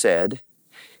just said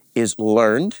is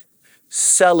learned,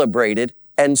 celebrated,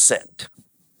 and sent.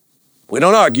 We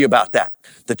don't argue about that.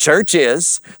 The church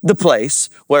is the place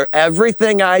where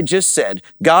everything I just said,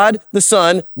 God, the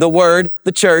Son, the Word,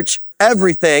 the church,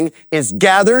 everything is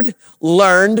gathered,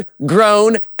 learned,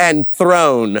 grown, and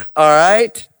thrown. All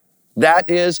right? That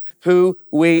is who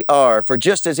we are. For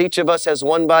just as each of us has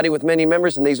one body with many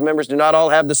members, and these members do not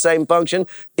all have the same function,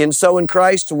 so in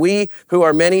Christ, we who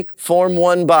are many form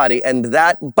one body, and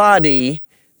that body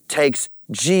takes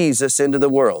Jesus into the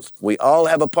world. We all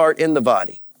have a part in the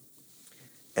body.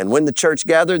 And when the church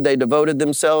gathered, they devoted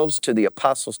themselves to the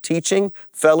apostles' teaching,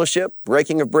 fellowship,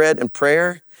 breaking of bread, and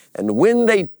prayer. And when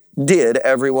they did,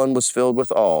 everyone was filled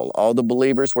with all. All the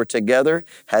believers were together,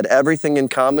 had everything in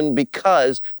common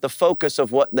because the focus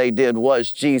of what they did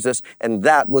was Jesus, and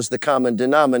that was the common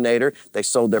denominator. They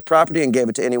sold their property and gave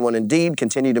it to anyone in need,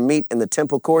 continued to meet in the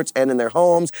temple courts and in their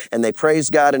homes, and they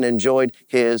praised God and enjoyed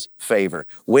His favor.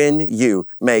 When you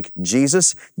make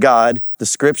Jesus, God, the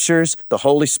Scriptures, the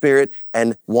Holy Spirit,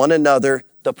 and one another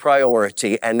the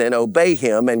priority, and then obey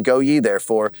Him and go ye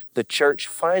therefore, the church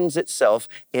finds itself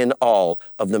in all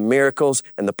of the miracles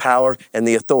and the power and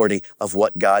the authority of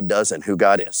what God does and who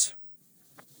God is.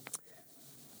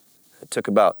 It took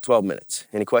about 12 minutes.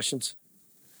 Any questions?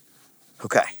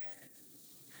 Okay.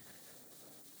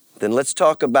 Then let's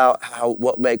talk about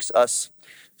what makes us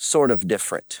sort of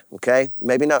different, okay?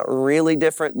 Maybe not really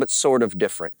different, but sort of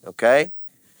different, okay?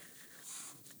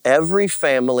 Every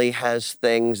family has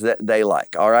things that they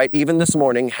like, all right? Even this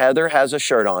morning, Heather has a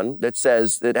shirt on that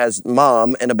has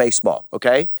mom and a baseball,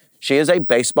 okay? She is a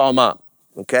baseball mom,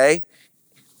 okay?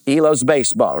 Elo's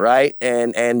baseball, right?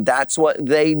 And that's what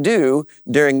they do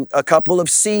during a couple of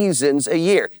seasons a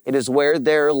year. It is where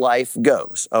their life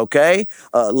goes, okay?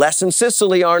 Les and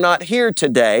Cicely are not here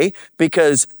today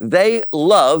because they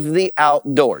love the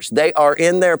outdoors. They are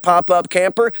in their pop-up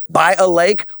camper by a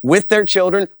lake with their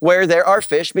children where there are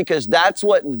fish because that's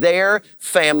what their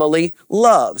family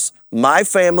loves. My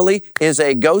family is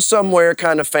a go somewhere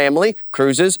kind of family,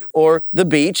 cruises or the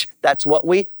beach. That's what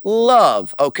we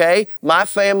love, okay? My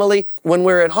family, when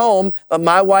we're at home,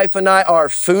 my wife and I are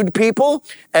food people,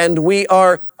 and we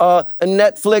are a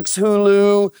Netflix,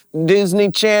 Hulu, Disney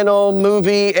Channel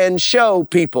movie and show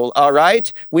people, all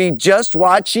right? We just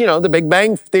watch, The Big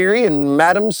Bang Theory and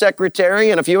Madam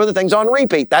Secretary and a few other things on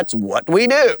repeat. That's what we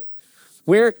do.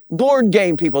 We're board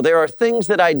game people. There are things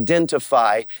that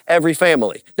identify every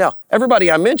family. Now,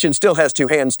 everybody I mentioned still has 2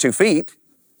 hands, 2 feet.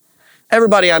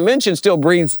 Everybody I mentioned still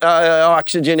breathes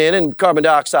oxygen in and carbon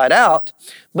dioxide out.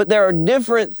 But there are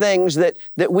different things that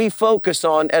we focus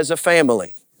on as a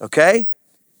family, okay?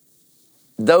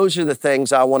 Those are the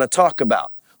things I want to talk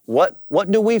about.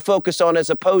 What do we focus on as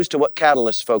opposed to what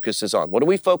Catalyst focuses on? What do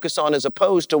we focus on as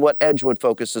opposed to what Edgewood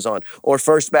focuses on, or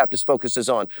First Baptist focuses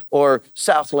on, or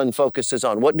Southland focuses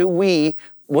on? What do we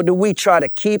try to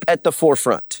keep at the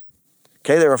forefront?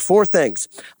 Okay, there are 4 things.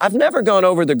 I've never gone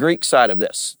over the Greek side of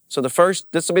this. So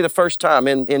this will be the first time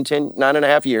in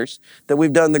 9.5 years that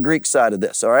we've done the Greek side of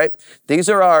this, all right? These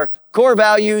are our core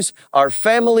values, our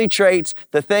family traits,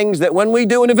 the things that when we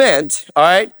do an event, all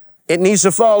right, it needs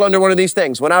to fall under one of these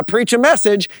things. When I preach a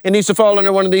message, it needs to fall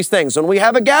under one of these things. When we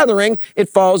have a gathering, it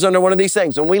falls under one of these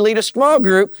things. When we lead a small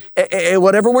group,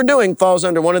 whatever we're doing falls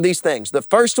under one of these things. The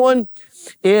first one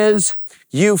is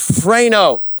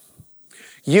euphreno.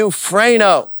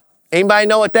 Euphreno. Anybody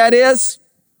know what that is?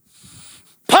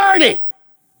 Party.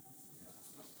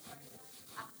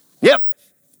 Yep.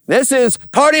 This is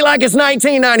party like it's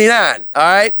 1999, all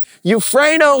right?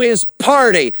 Euphreno is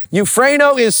party.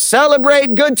 Euphreno is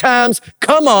celebrate good times.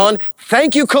 Come on.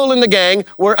 Thank you, Cool and the Gang.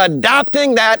 We're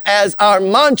adopting that as our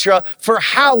mantra for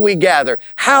how we gather,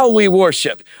 how we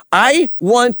worship. I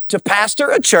want to pastor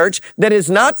a church that is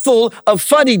not full of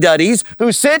fuddy-duddies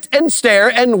who sit and stare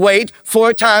and wait for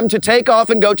a time to take off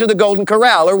and go to the Golden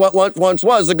Corral, or what once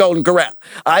was the Golden Corral.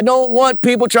 I don't want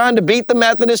people trying to beat the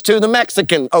Methodist to the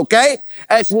Mexican, okay?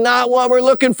 That's not what we're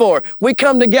looking for. We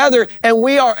come together and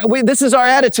this is our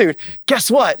attitude. Guess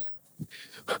what?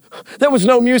 There was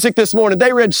no music this morning.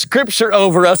 They read scripture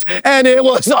over us, and it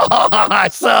was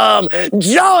awesome.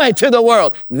 Joy to the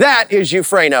world. That is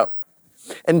euphreno.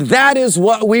 And that is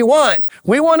what we want.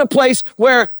 We want a place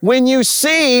where when you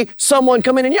see someone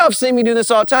come in, and y'all have seen me do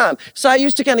this all the time. So I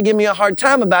used to kind of give me a hard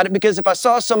time about it because if I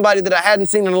saw somebody that I hadn't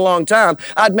seen in a long time,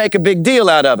 I'd make a big deal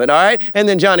out of it, all right? And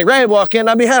then Johnny Ray would walk in,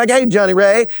 I'd be like, hey, Johnny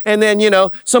Ray. And then,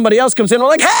 somebody else comes in and I'm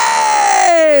like,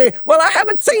 hey, well, I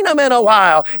haven't seen him in a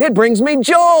while. It brings me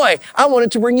joy. I want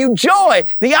it to bring you joy.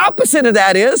 The opposite of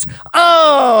that is,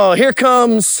 oh, here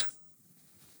comes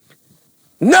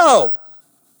no.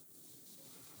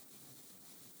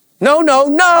 No.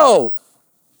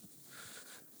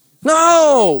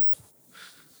 No.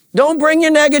 Don't bring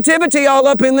your negativity all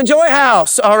up in the joy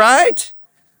house, all right?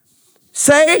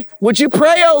 Say, would you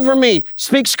pray over me?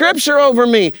 Speak scripture over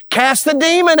me. Cast the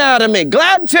demon out of me.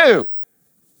 Glad to.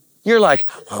 You're like,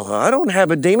 oh, I don't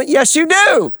have a demon. Yes, you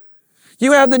do.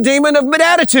 You have the demon of bad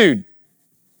attitude.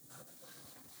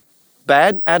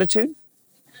 Bad attitude?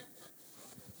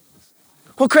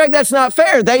 Well, Craig, that's not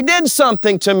fair. They did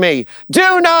something to me.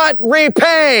 Do not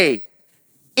repay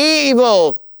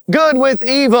evil, good with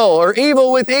evil, or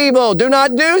evil with evil. Do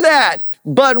not do that,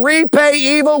 but repay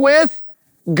evil with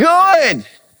good.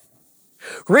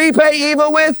 Repay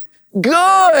evil with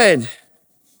good.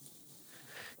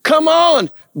 Come on.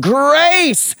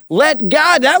 Grace. Let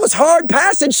God. That was hard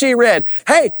passage she read.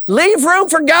 Hey, leave room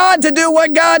for God to do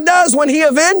what God does when he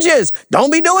avenges.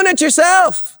 Don't be doing it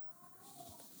yourself.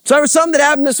 So there was something that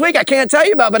happened this week I can't tell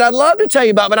you about, but I'd love to tell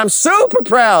you about. But I'm super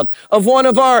proud of one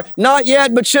of our not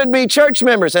yet but should be church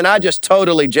members. And I just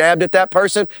totally jabbed at that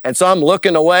person. And so I'm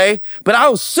looking away. But I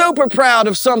was super proud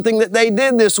of something that they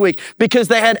did this week because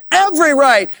they had every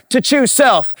right to choose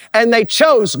self. And they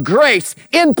chose grace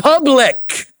in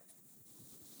public.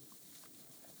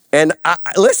 And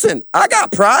listen, I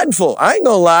got prideful. I ain't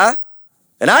gonna lie.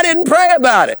 And I didn't pray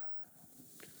about it.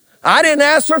 I didn't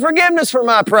ask for forgiveness for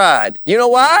my pride. You know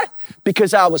why?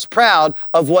 Because I was proud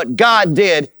of what God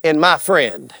did in my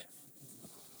friend.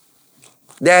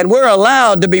 Dad, we're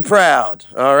allowed to be proud,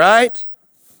 all right?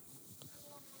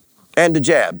 And to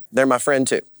jab. They're my friend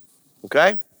too,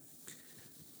 okay?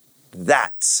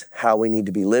 That's how we need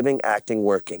to be living, acting,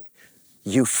 working.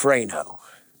 Euphreno.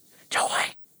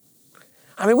 Joy.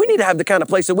 I mean, we need to have the kind of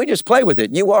place that we just play with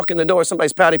it. You walk in the door,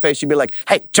 somebody's pouty face, you'd be like,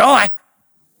 hey, joy.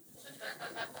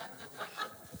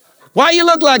 Why you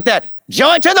look like that?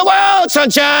 Joy to the world,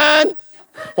 sunshine.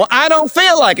 Well, I don't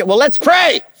feel like it. Well, let's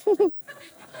pray.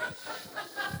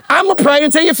 I'm going to pray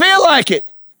until you feel like it.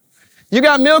 You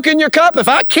got milk in your cup. If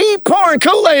I keep pouring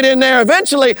Kool-Aid in there,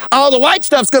 eventually all the white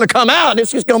stuff's going to come out.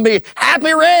 It's just going to be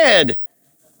happy red.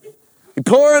 You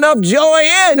pour enough joy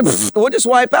in, we'll just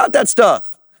wipe out that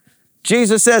stuff.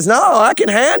 Jesus says, no, I can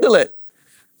handle it.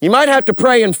 You might have to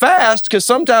pray and fast because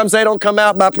sometimes they don't come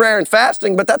out by prayer and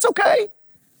fasting, but that's okay.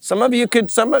 Some of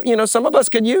us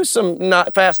could use some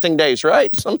not fasting days,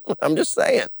 right? I'm just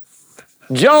saying.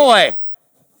 Joy.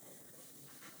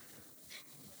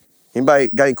 Anybody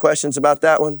got any questions about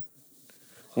that one?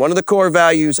 One of the core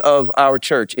values of our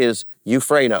church is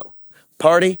euphreno.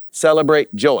 Party,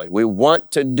 celebrate, joy. We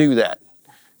want to do that.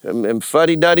 And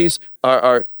fuddy-duddies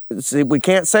see, we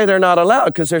can't say they're not allowed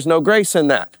because there's no grace in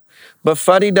that. But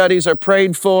fuddy-duddies are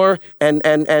prayed for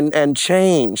and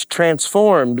changed,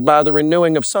 transformed by the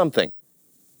renewing of something.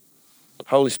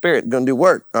 Holy Spirit going to do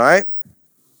work, all right?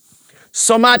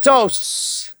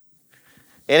 Somatos.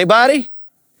 Anybody?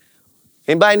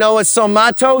 Anybody know what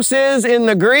somatos is in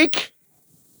the Greek?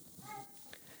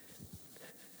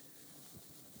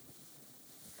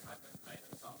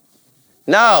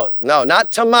 No,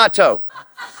 not tomato.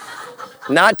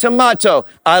 Not tomato.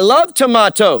 I love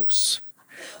tomatoes.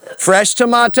 Fresh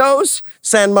tomatoes,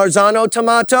 San Marzano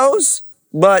tomatoes,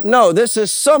 but no, this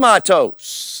is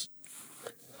tomatoes.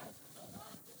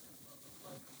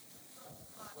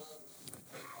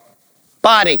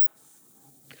 Body.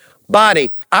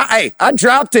 I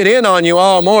dropped it in on you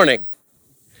all morning.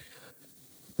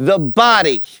 The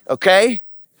body, okay?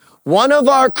 One of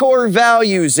our core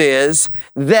values is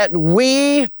that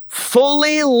we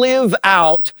fully live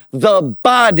out the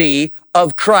body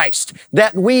of Christ,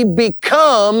 that we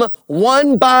become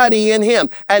one body in Him.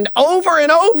 And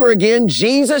over again,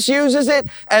 Jesus uses it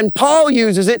and Paul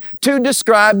uses it to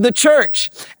describe the church.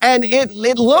 And it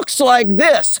looks like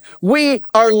this. We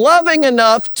are loving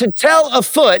enough to tell a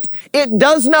foot it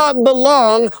does not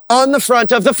belong on the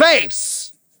front of the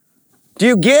face. Do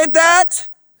you get that?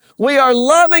 We are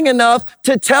loving enough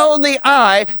to tell the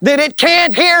eye that it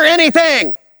can't hear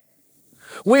anything.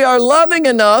 We are loving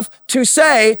enough to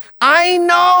say, I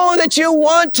know that you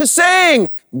want to sing,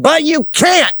 but you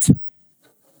can't.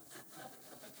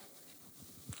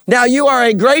 Now, you are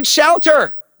a great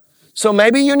shouter, so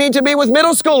maybe you need to be with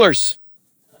middle schoolers.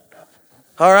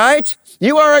 All right?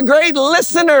 You are a great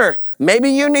listener. Maybe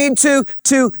you need to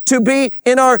be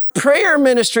in our prayer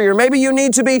ministry, or maybe you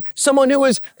need to be someone who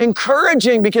is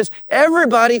encouraging, because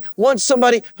everybody wants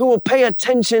somebody who will pay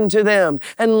attention to them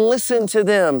and listen to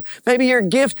them. Maybe your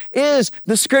gift is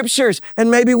the scriptures, and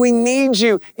maybe we need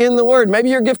you in the word. Maybe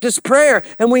your gift is prayer,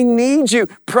 and we need you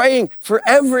praying for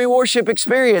every worship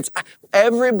experience.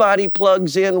 Everybody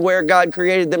plugs in where God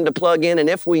created them to plug in. And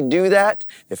if we do that,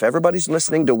 if everybody's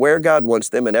listening to where God wants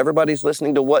them, and everybody's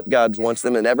listening to what God wants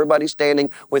them, and everybody's standing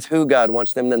with who God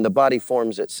wants them, then the body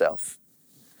forms itself.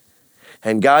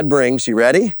 And God brings, you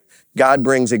ready? God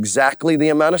brings exactly the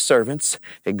amount of servants,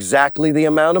 exactly the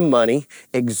amount of money,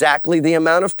 exactly the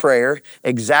amount of prayer,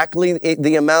 exactly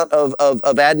the amount of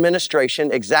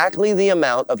administration, exactly the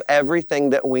amount of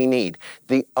everything that we need.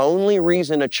 The only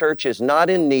reason a church is not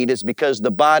in need is because the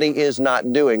body is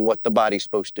not doing what the body's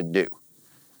supposed to do.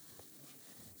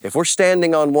 If we're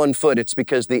standing on one foot, it's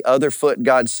because the other foot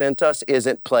God sent us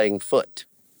isn't playing foot.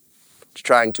 It's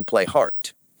trying to play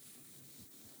heart.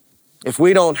 If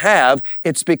we don't have,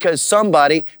 it's because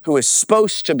somebody who is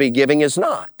supposed to be giving is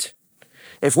not.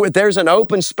 If there's an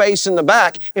open space in the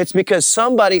back, it's because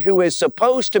somebody who is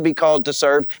supposed to be called to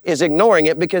serve is ignoring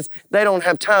it because they don't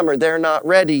have time or they're not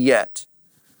ready yet.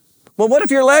 Well, what if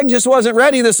your leg just wasn't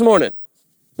ready this morning?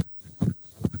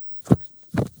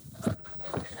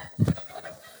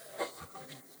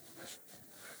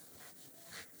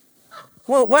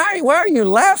 Well, why are you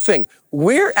laughing?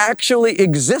 We're actually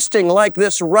existing like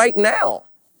this right now.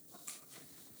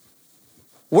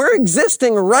 We're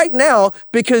existing right now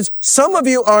because some of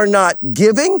you are not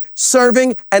giving,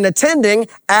 serving, and attending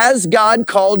as God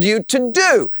called you to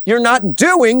do. You're not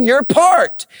doing your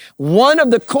part. One of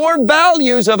the core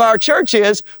values of our church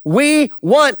is we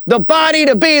want the body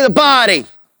to be the body.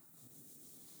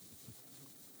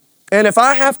 And if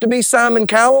I have to be Simon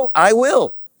Cowell, I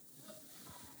will.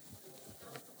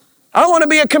 I want to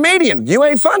be a comedian. You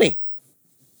ain't funny.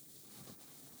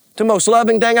 It's the most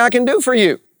loving thing I can do for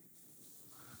you.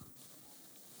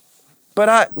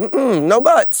 But no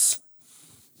buts.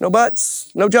 No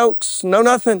buts, no jokes, no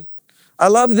nothing. I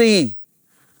love thee.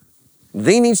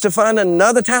 Thee needs to find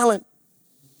another talent.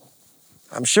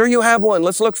 I'm sure you have one.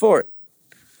 Let's look for it.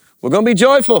 We're going to be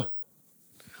joyful.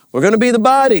 We're going to be the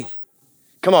body.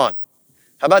 Come on.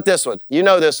 How about this one? You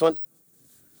know this one.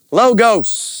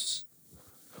 Logos.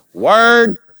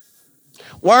 Word.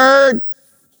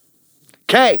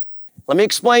 Okay, let me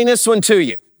explain this one to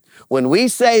you. When we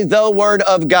say the Word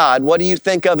of God, what do you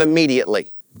think of immediately?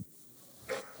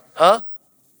 Huh?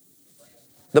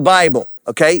 The Bible.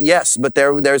 Okay, yes, but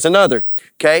there's another.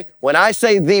 Okay, when I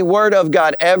say the Word of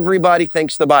God, everybody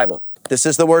thinks the Bible. This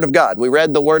is the Word of God. We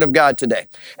read the Word of God today.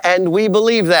 And we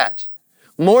believe that.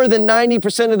 More than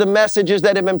 90% of the messages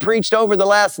that have been preached over the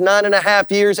last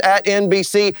 9.5 years at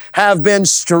NBC have been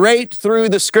straight through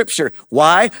the Scripture.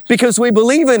 Why? Because we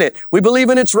believe in it. We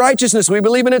believe in its righteousness. We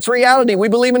believe in its reality. We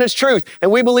believe in its truth. And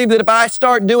we believe that if I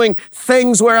start doing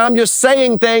things where I'm just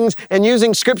saying things and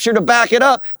using Scripture to back it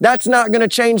up, that's not going to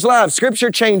change lives.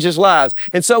 Scripture changes lives.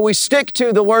 And so we stick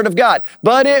to the Word of God.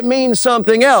 But it means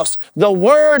something else. The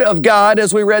Word of God,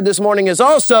 as we read this morning, is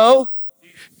also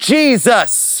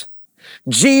Jesus.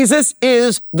 Jesus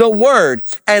is the Word.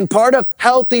 And part of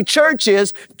healthy church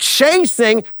is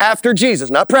chasing after Jesus.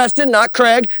 Not Preston, not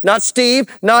Craig, not Steve,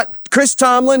 not Chris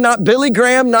Tomlin, not Billy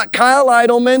Graham, not Kyle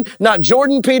Idleman, not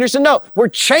Jordan Peterson. No, we're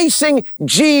chasing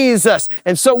Jesus.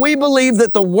 And so we believe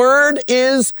that the Word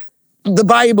is the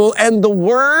Bible, and the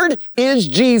Word is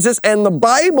Jesus, and the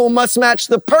Bible must match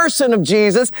the person of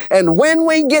Jesus. And when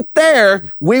we get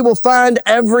there, we will find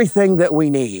everything that we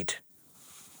need.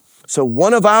 So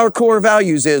one of our core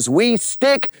values is we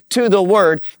stick to the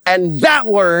Word, and that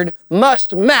Word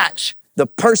must match the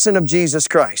person of Jesus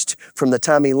Christ from the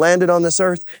time He landed on this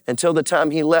earth until the time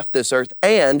He left this earth,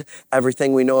 and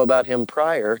everything we know about Him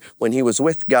prior when He was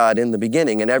with God in the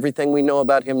beginning, and everything we know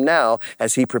about Him now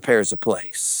as He prepares a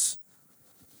place.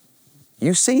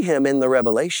 You see Him in the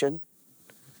Revelation.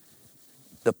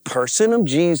 The person of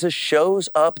Jesus shows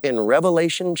up in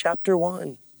Revelation chapter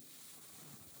 1.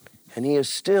 And He is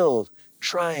still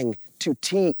trying to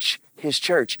teach His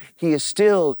church. He is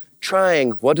still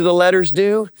trying. What do the letters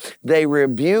do? They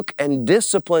rebuke and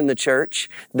discipline the church.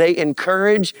 They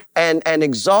encourage and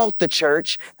exalt the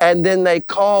church. And then they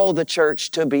call the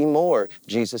church to be more.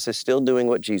 Jesus is still doing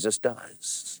what Jesus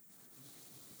does.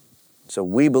 So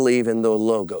we believe in the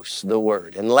Logos, the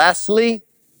Word. And lastly,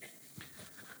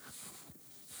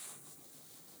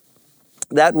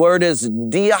 that word is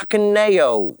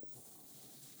diakoneo.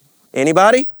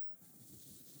 Anybody?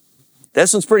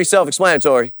 This one's pretty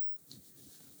self-explanatory.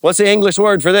 What's the English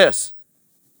word for this?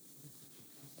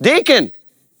 Deacon.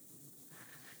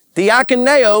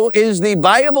 Diakoneo is the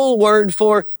Bible word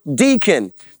for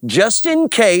deacon. Just in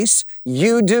case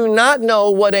you do not know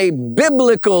what a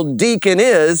biblical deacon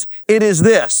is, it is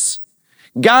this.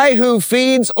 Guy who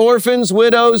feeds orphans,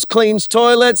 widows, cleans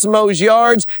toilets, mows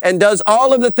yards, and does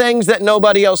all of the things that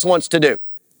nobody else wants to do.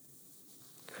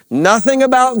 Nothing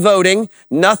about voting,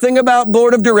 nothing about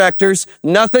board of directors,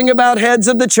 nothing about heads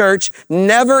of the church,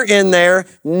 never in there.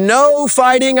 No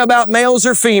fighting about males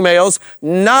or females,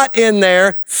 not in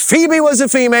there. Phoebe was a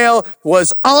female,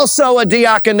 was also a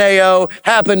diakoneo,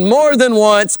 happened more than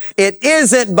once. It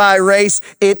isn't by race,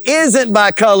 it isn't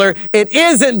by color, it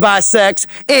isn't by sex,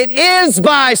 it is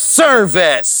by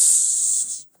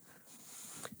service.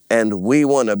 And we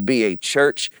want to be a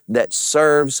church that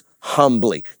serves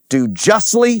humbly. Do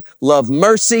justly, love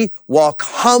mercy, walk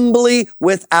humbly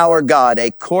with our God. A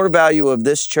core value of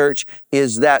this church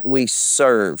is that we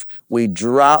serve. We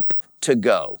drop to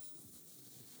go.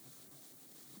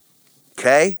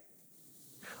 Okay?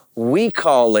 We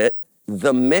call it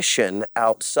the mission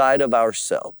outside of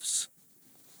ourselves.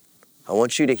 I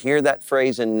want you to hear that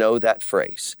phrase and know that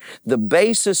phrase. The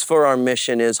basis for our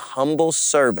mission is humble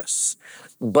service.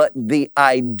 But the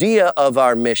idea of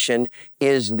our mission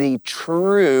is the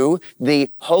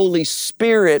Holy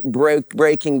Spirit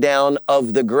breaking down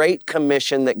of the Great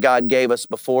Commission that God gave us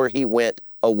before He went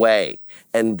away.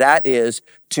 And that is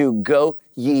to go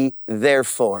ye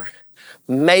therefore,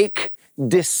 make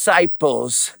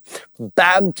disciples,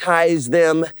 baptize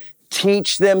them,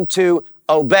 teach them to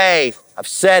obey. I've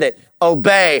said it.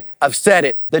 Obey. I've said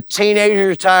it. The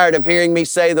teenagers are tired of hearing me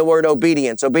say the word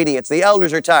obedience. Obedience. The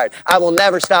elders are tired. I will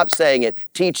never stop saying it.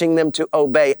 Teaching them to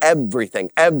obey everything.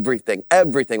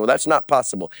 Well, that's not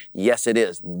possible. Yes, it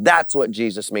is. That's what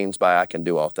Jesus means by I can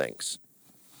do all things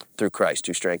through Christ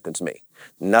who strengthens me.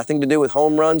 Nothing to do with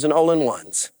home runs and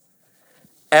hole-in-ones.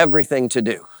 Everything to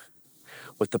do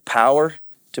with the power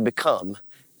to become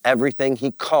everything He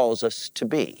calls us to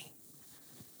be.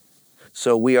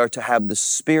 So we are to have the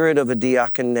spirit of a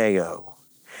diakoneo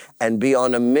and be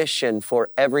on a mission for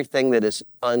everything that is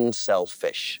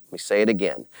unselfish. We say it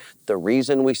again. The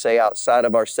reason we say outside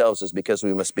of ourselves is because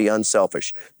we must be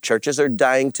unselfish. Churches are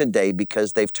dying today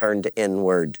because they've turned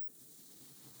inward.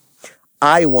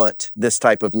 I want this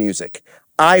type of music.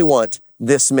 I want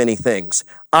this many things.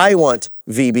 I want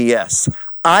VBS.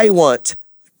 I want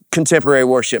contemporary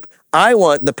worship. I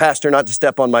want the pastor not to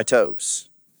step on my toes.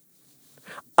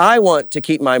 I want to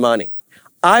keep my money.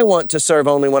 I want to serve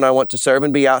only when I want to serve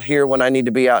and be out here when I need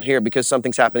to be out here because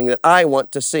something's happening that I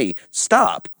want to see.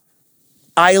 Stop.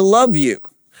 I love you.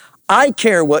 I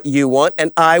care what you want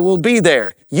and I will be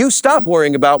there. You stop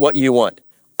worrying about what you want.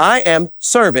 I am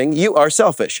serving. You are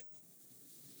selfish.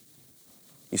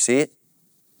 You see it?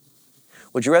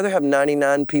 Would you rather have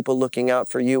 99 people looking out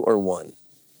for you or one?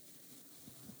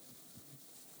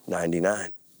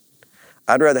 99.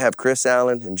 I'd rather have Chris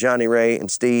Allen and Johnny Ray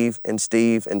and Steve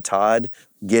and Todd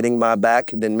getting my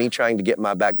back than me trying to get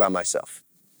my back by myself.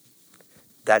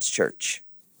 That's church.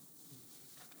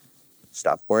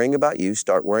 Stop worrying about you,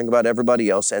 start worrying about everybody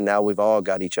else, and now we've all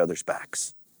got each other's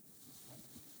backs.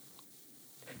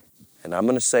 And I'm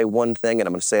going to say one thing, and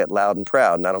I'm going to say it loud and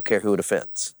proud, and I don't care who it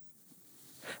offends.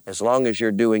 As long as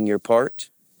you're doing your part,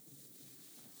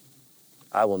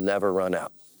 I will never run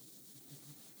out.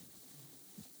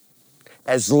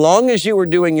 As long as you are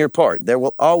doing your part, there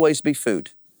will always be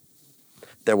food.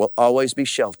 There will always be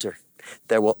shelter.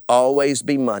 There will always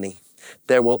be money.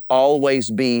 There will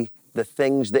always be the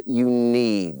things that you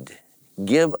need.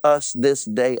 Give us this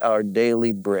day our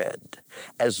daily bread,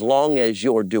 as long as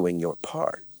you're doing your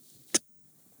part.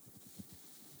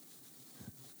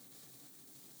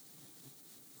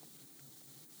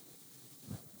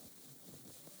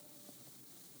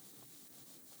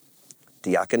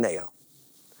 Diakoneo,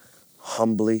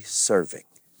 humbly serving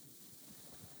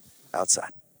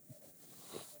outside.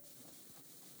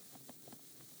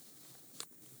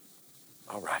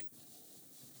 All right.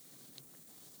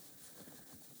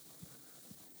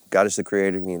 God is the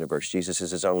creator of the universe. Jesus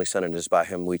is his only son, and it is by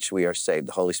him which we are saved.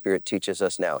 The Holy Spirit teaches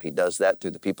us now. He does that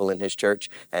through the people in his church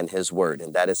and his word.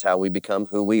 And that is how we become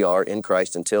who we are in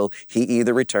Christ until he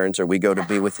either returns or we go to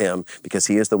be with him, because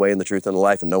he is the way and the truth and the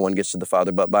life, and no one gets to the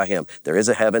Father but by him. There is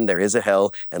a heaven, there is a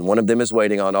hell, and one of them is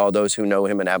waiting on all those who know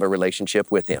him and have a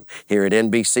relationship with him. Here at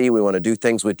NBC, we want to do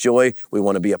things with joy. We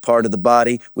want to be a part of the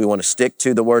body. We want to stick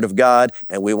to the word of God,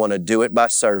 and we want to do it by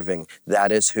serving.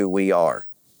 That is who we are.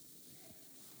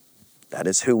 That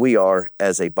is who we are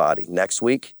as a body. Next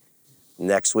week,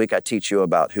 I teach you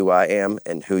about who I am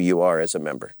and who you are as a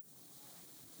member.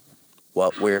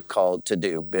 What we're called to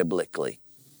do biblically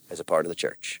as a part of the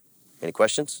church. Any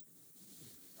questions?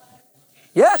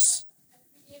 Yes.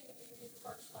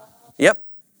 Yep.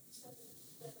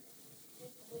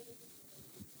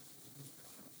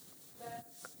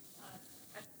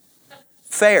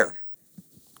 Fair.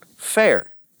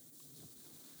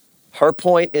 Her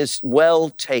point is well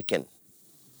taken.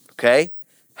 Okay?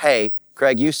 Hey,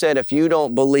 Craig, you said if you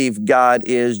don't believe God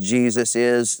is, Jesus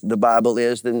is, the Bible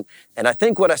is, then, and I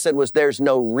think what I said was there's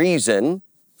no reason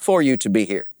for you to be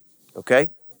here. Okay?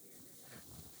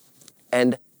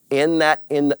 And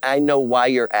I know why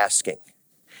you're asking.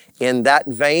 In that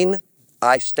vein,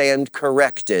 I stand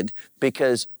corrected,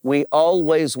 because we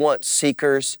always want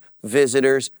seekers,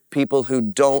 visitors, people who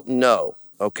don't know.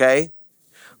 Okay?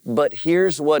 But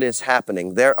here's what is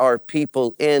happening. There are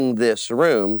people in this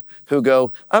room who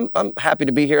go, I'm happy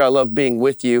to be here. I love being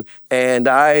with you. And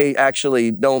I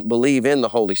actually don't believe in the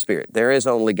Holy Spirit. There is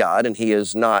only God, and he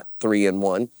is not three in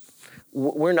one.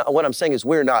 What I'm saying is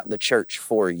we're not the church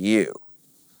for you.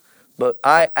 But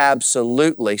I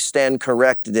absolutely stand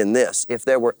corrected in this. If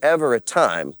there were ever a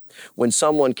time when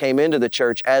someone came into the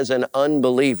church as an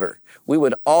unbeliever, we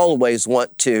would always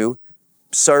want to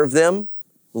serve them,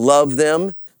 love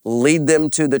them, lead them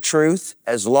to the truth,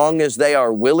 as long as they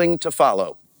are willing to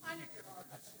follow.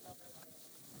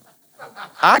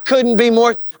 I couldn't be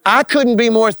more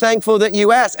thankful that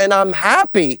you asked, and I'm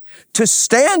happy to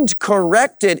stand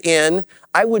corrected in.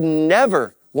 I would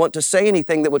never want to say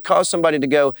anything that would cause somebody to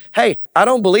go, hey, I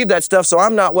don't believe that stuff, so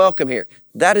I'm not welcome here.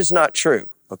 That is not true,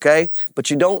 okay? But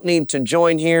you don't need to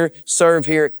join here, serve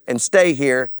here, and stay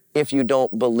here if you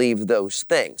don't believe those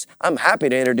things. I'm happy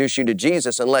to introduce you to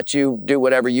Jesus and let you do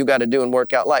whatever you got to do and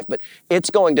work out life, but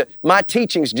my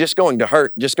teaching's just going to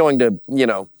hurt, just going to,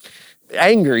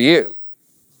 anger you.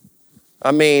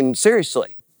 I mean,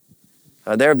 seriously.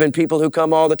 There have been people who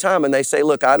come all the time and they say,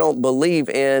 look, I don't believe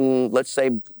in, let's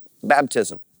say,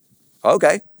 baptism.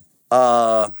 Okay.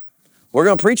 We're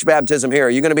going to preach baptism here. Are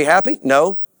you going to be happy?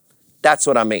 No. That's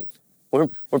what I mean. We're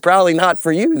probably not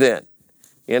for you then.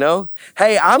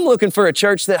 Hey, I'm looking for a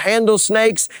church that handles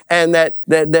snakes and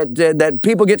that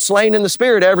people get slain in the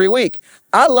spirit every week.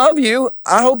 I love you.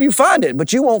 I hope you find it,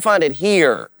 but you won't find it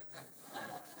here.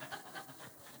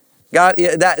 God,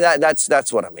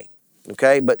 that's what I mean.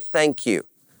 Okay, but thank you.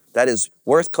 That is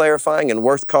worth clarifying and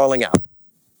worth calling out.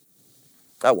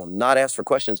 I will not ask for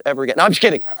questions ever again. No, I'm just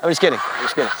kidding. I'm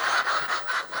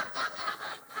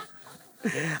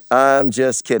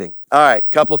just kidding. All right,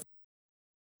 couple.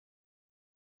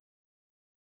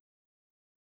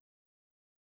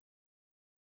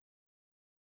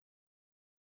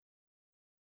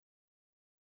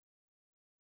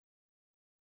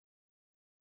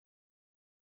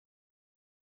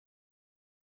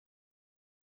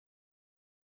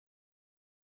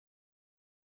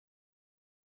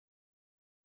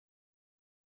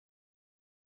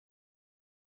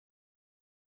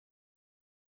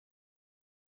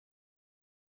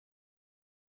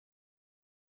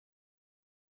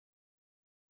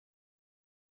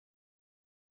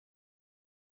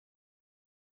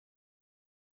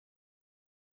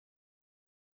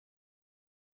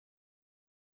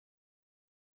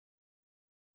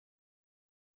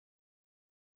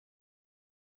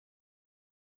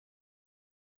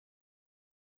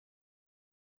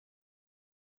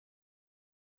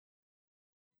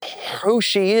 Who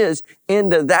she is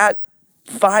into that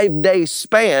 5-day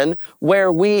span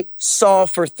where we saw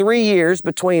for 3 years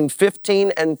between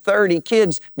 15 and 30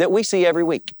 kids that we see every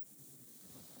week.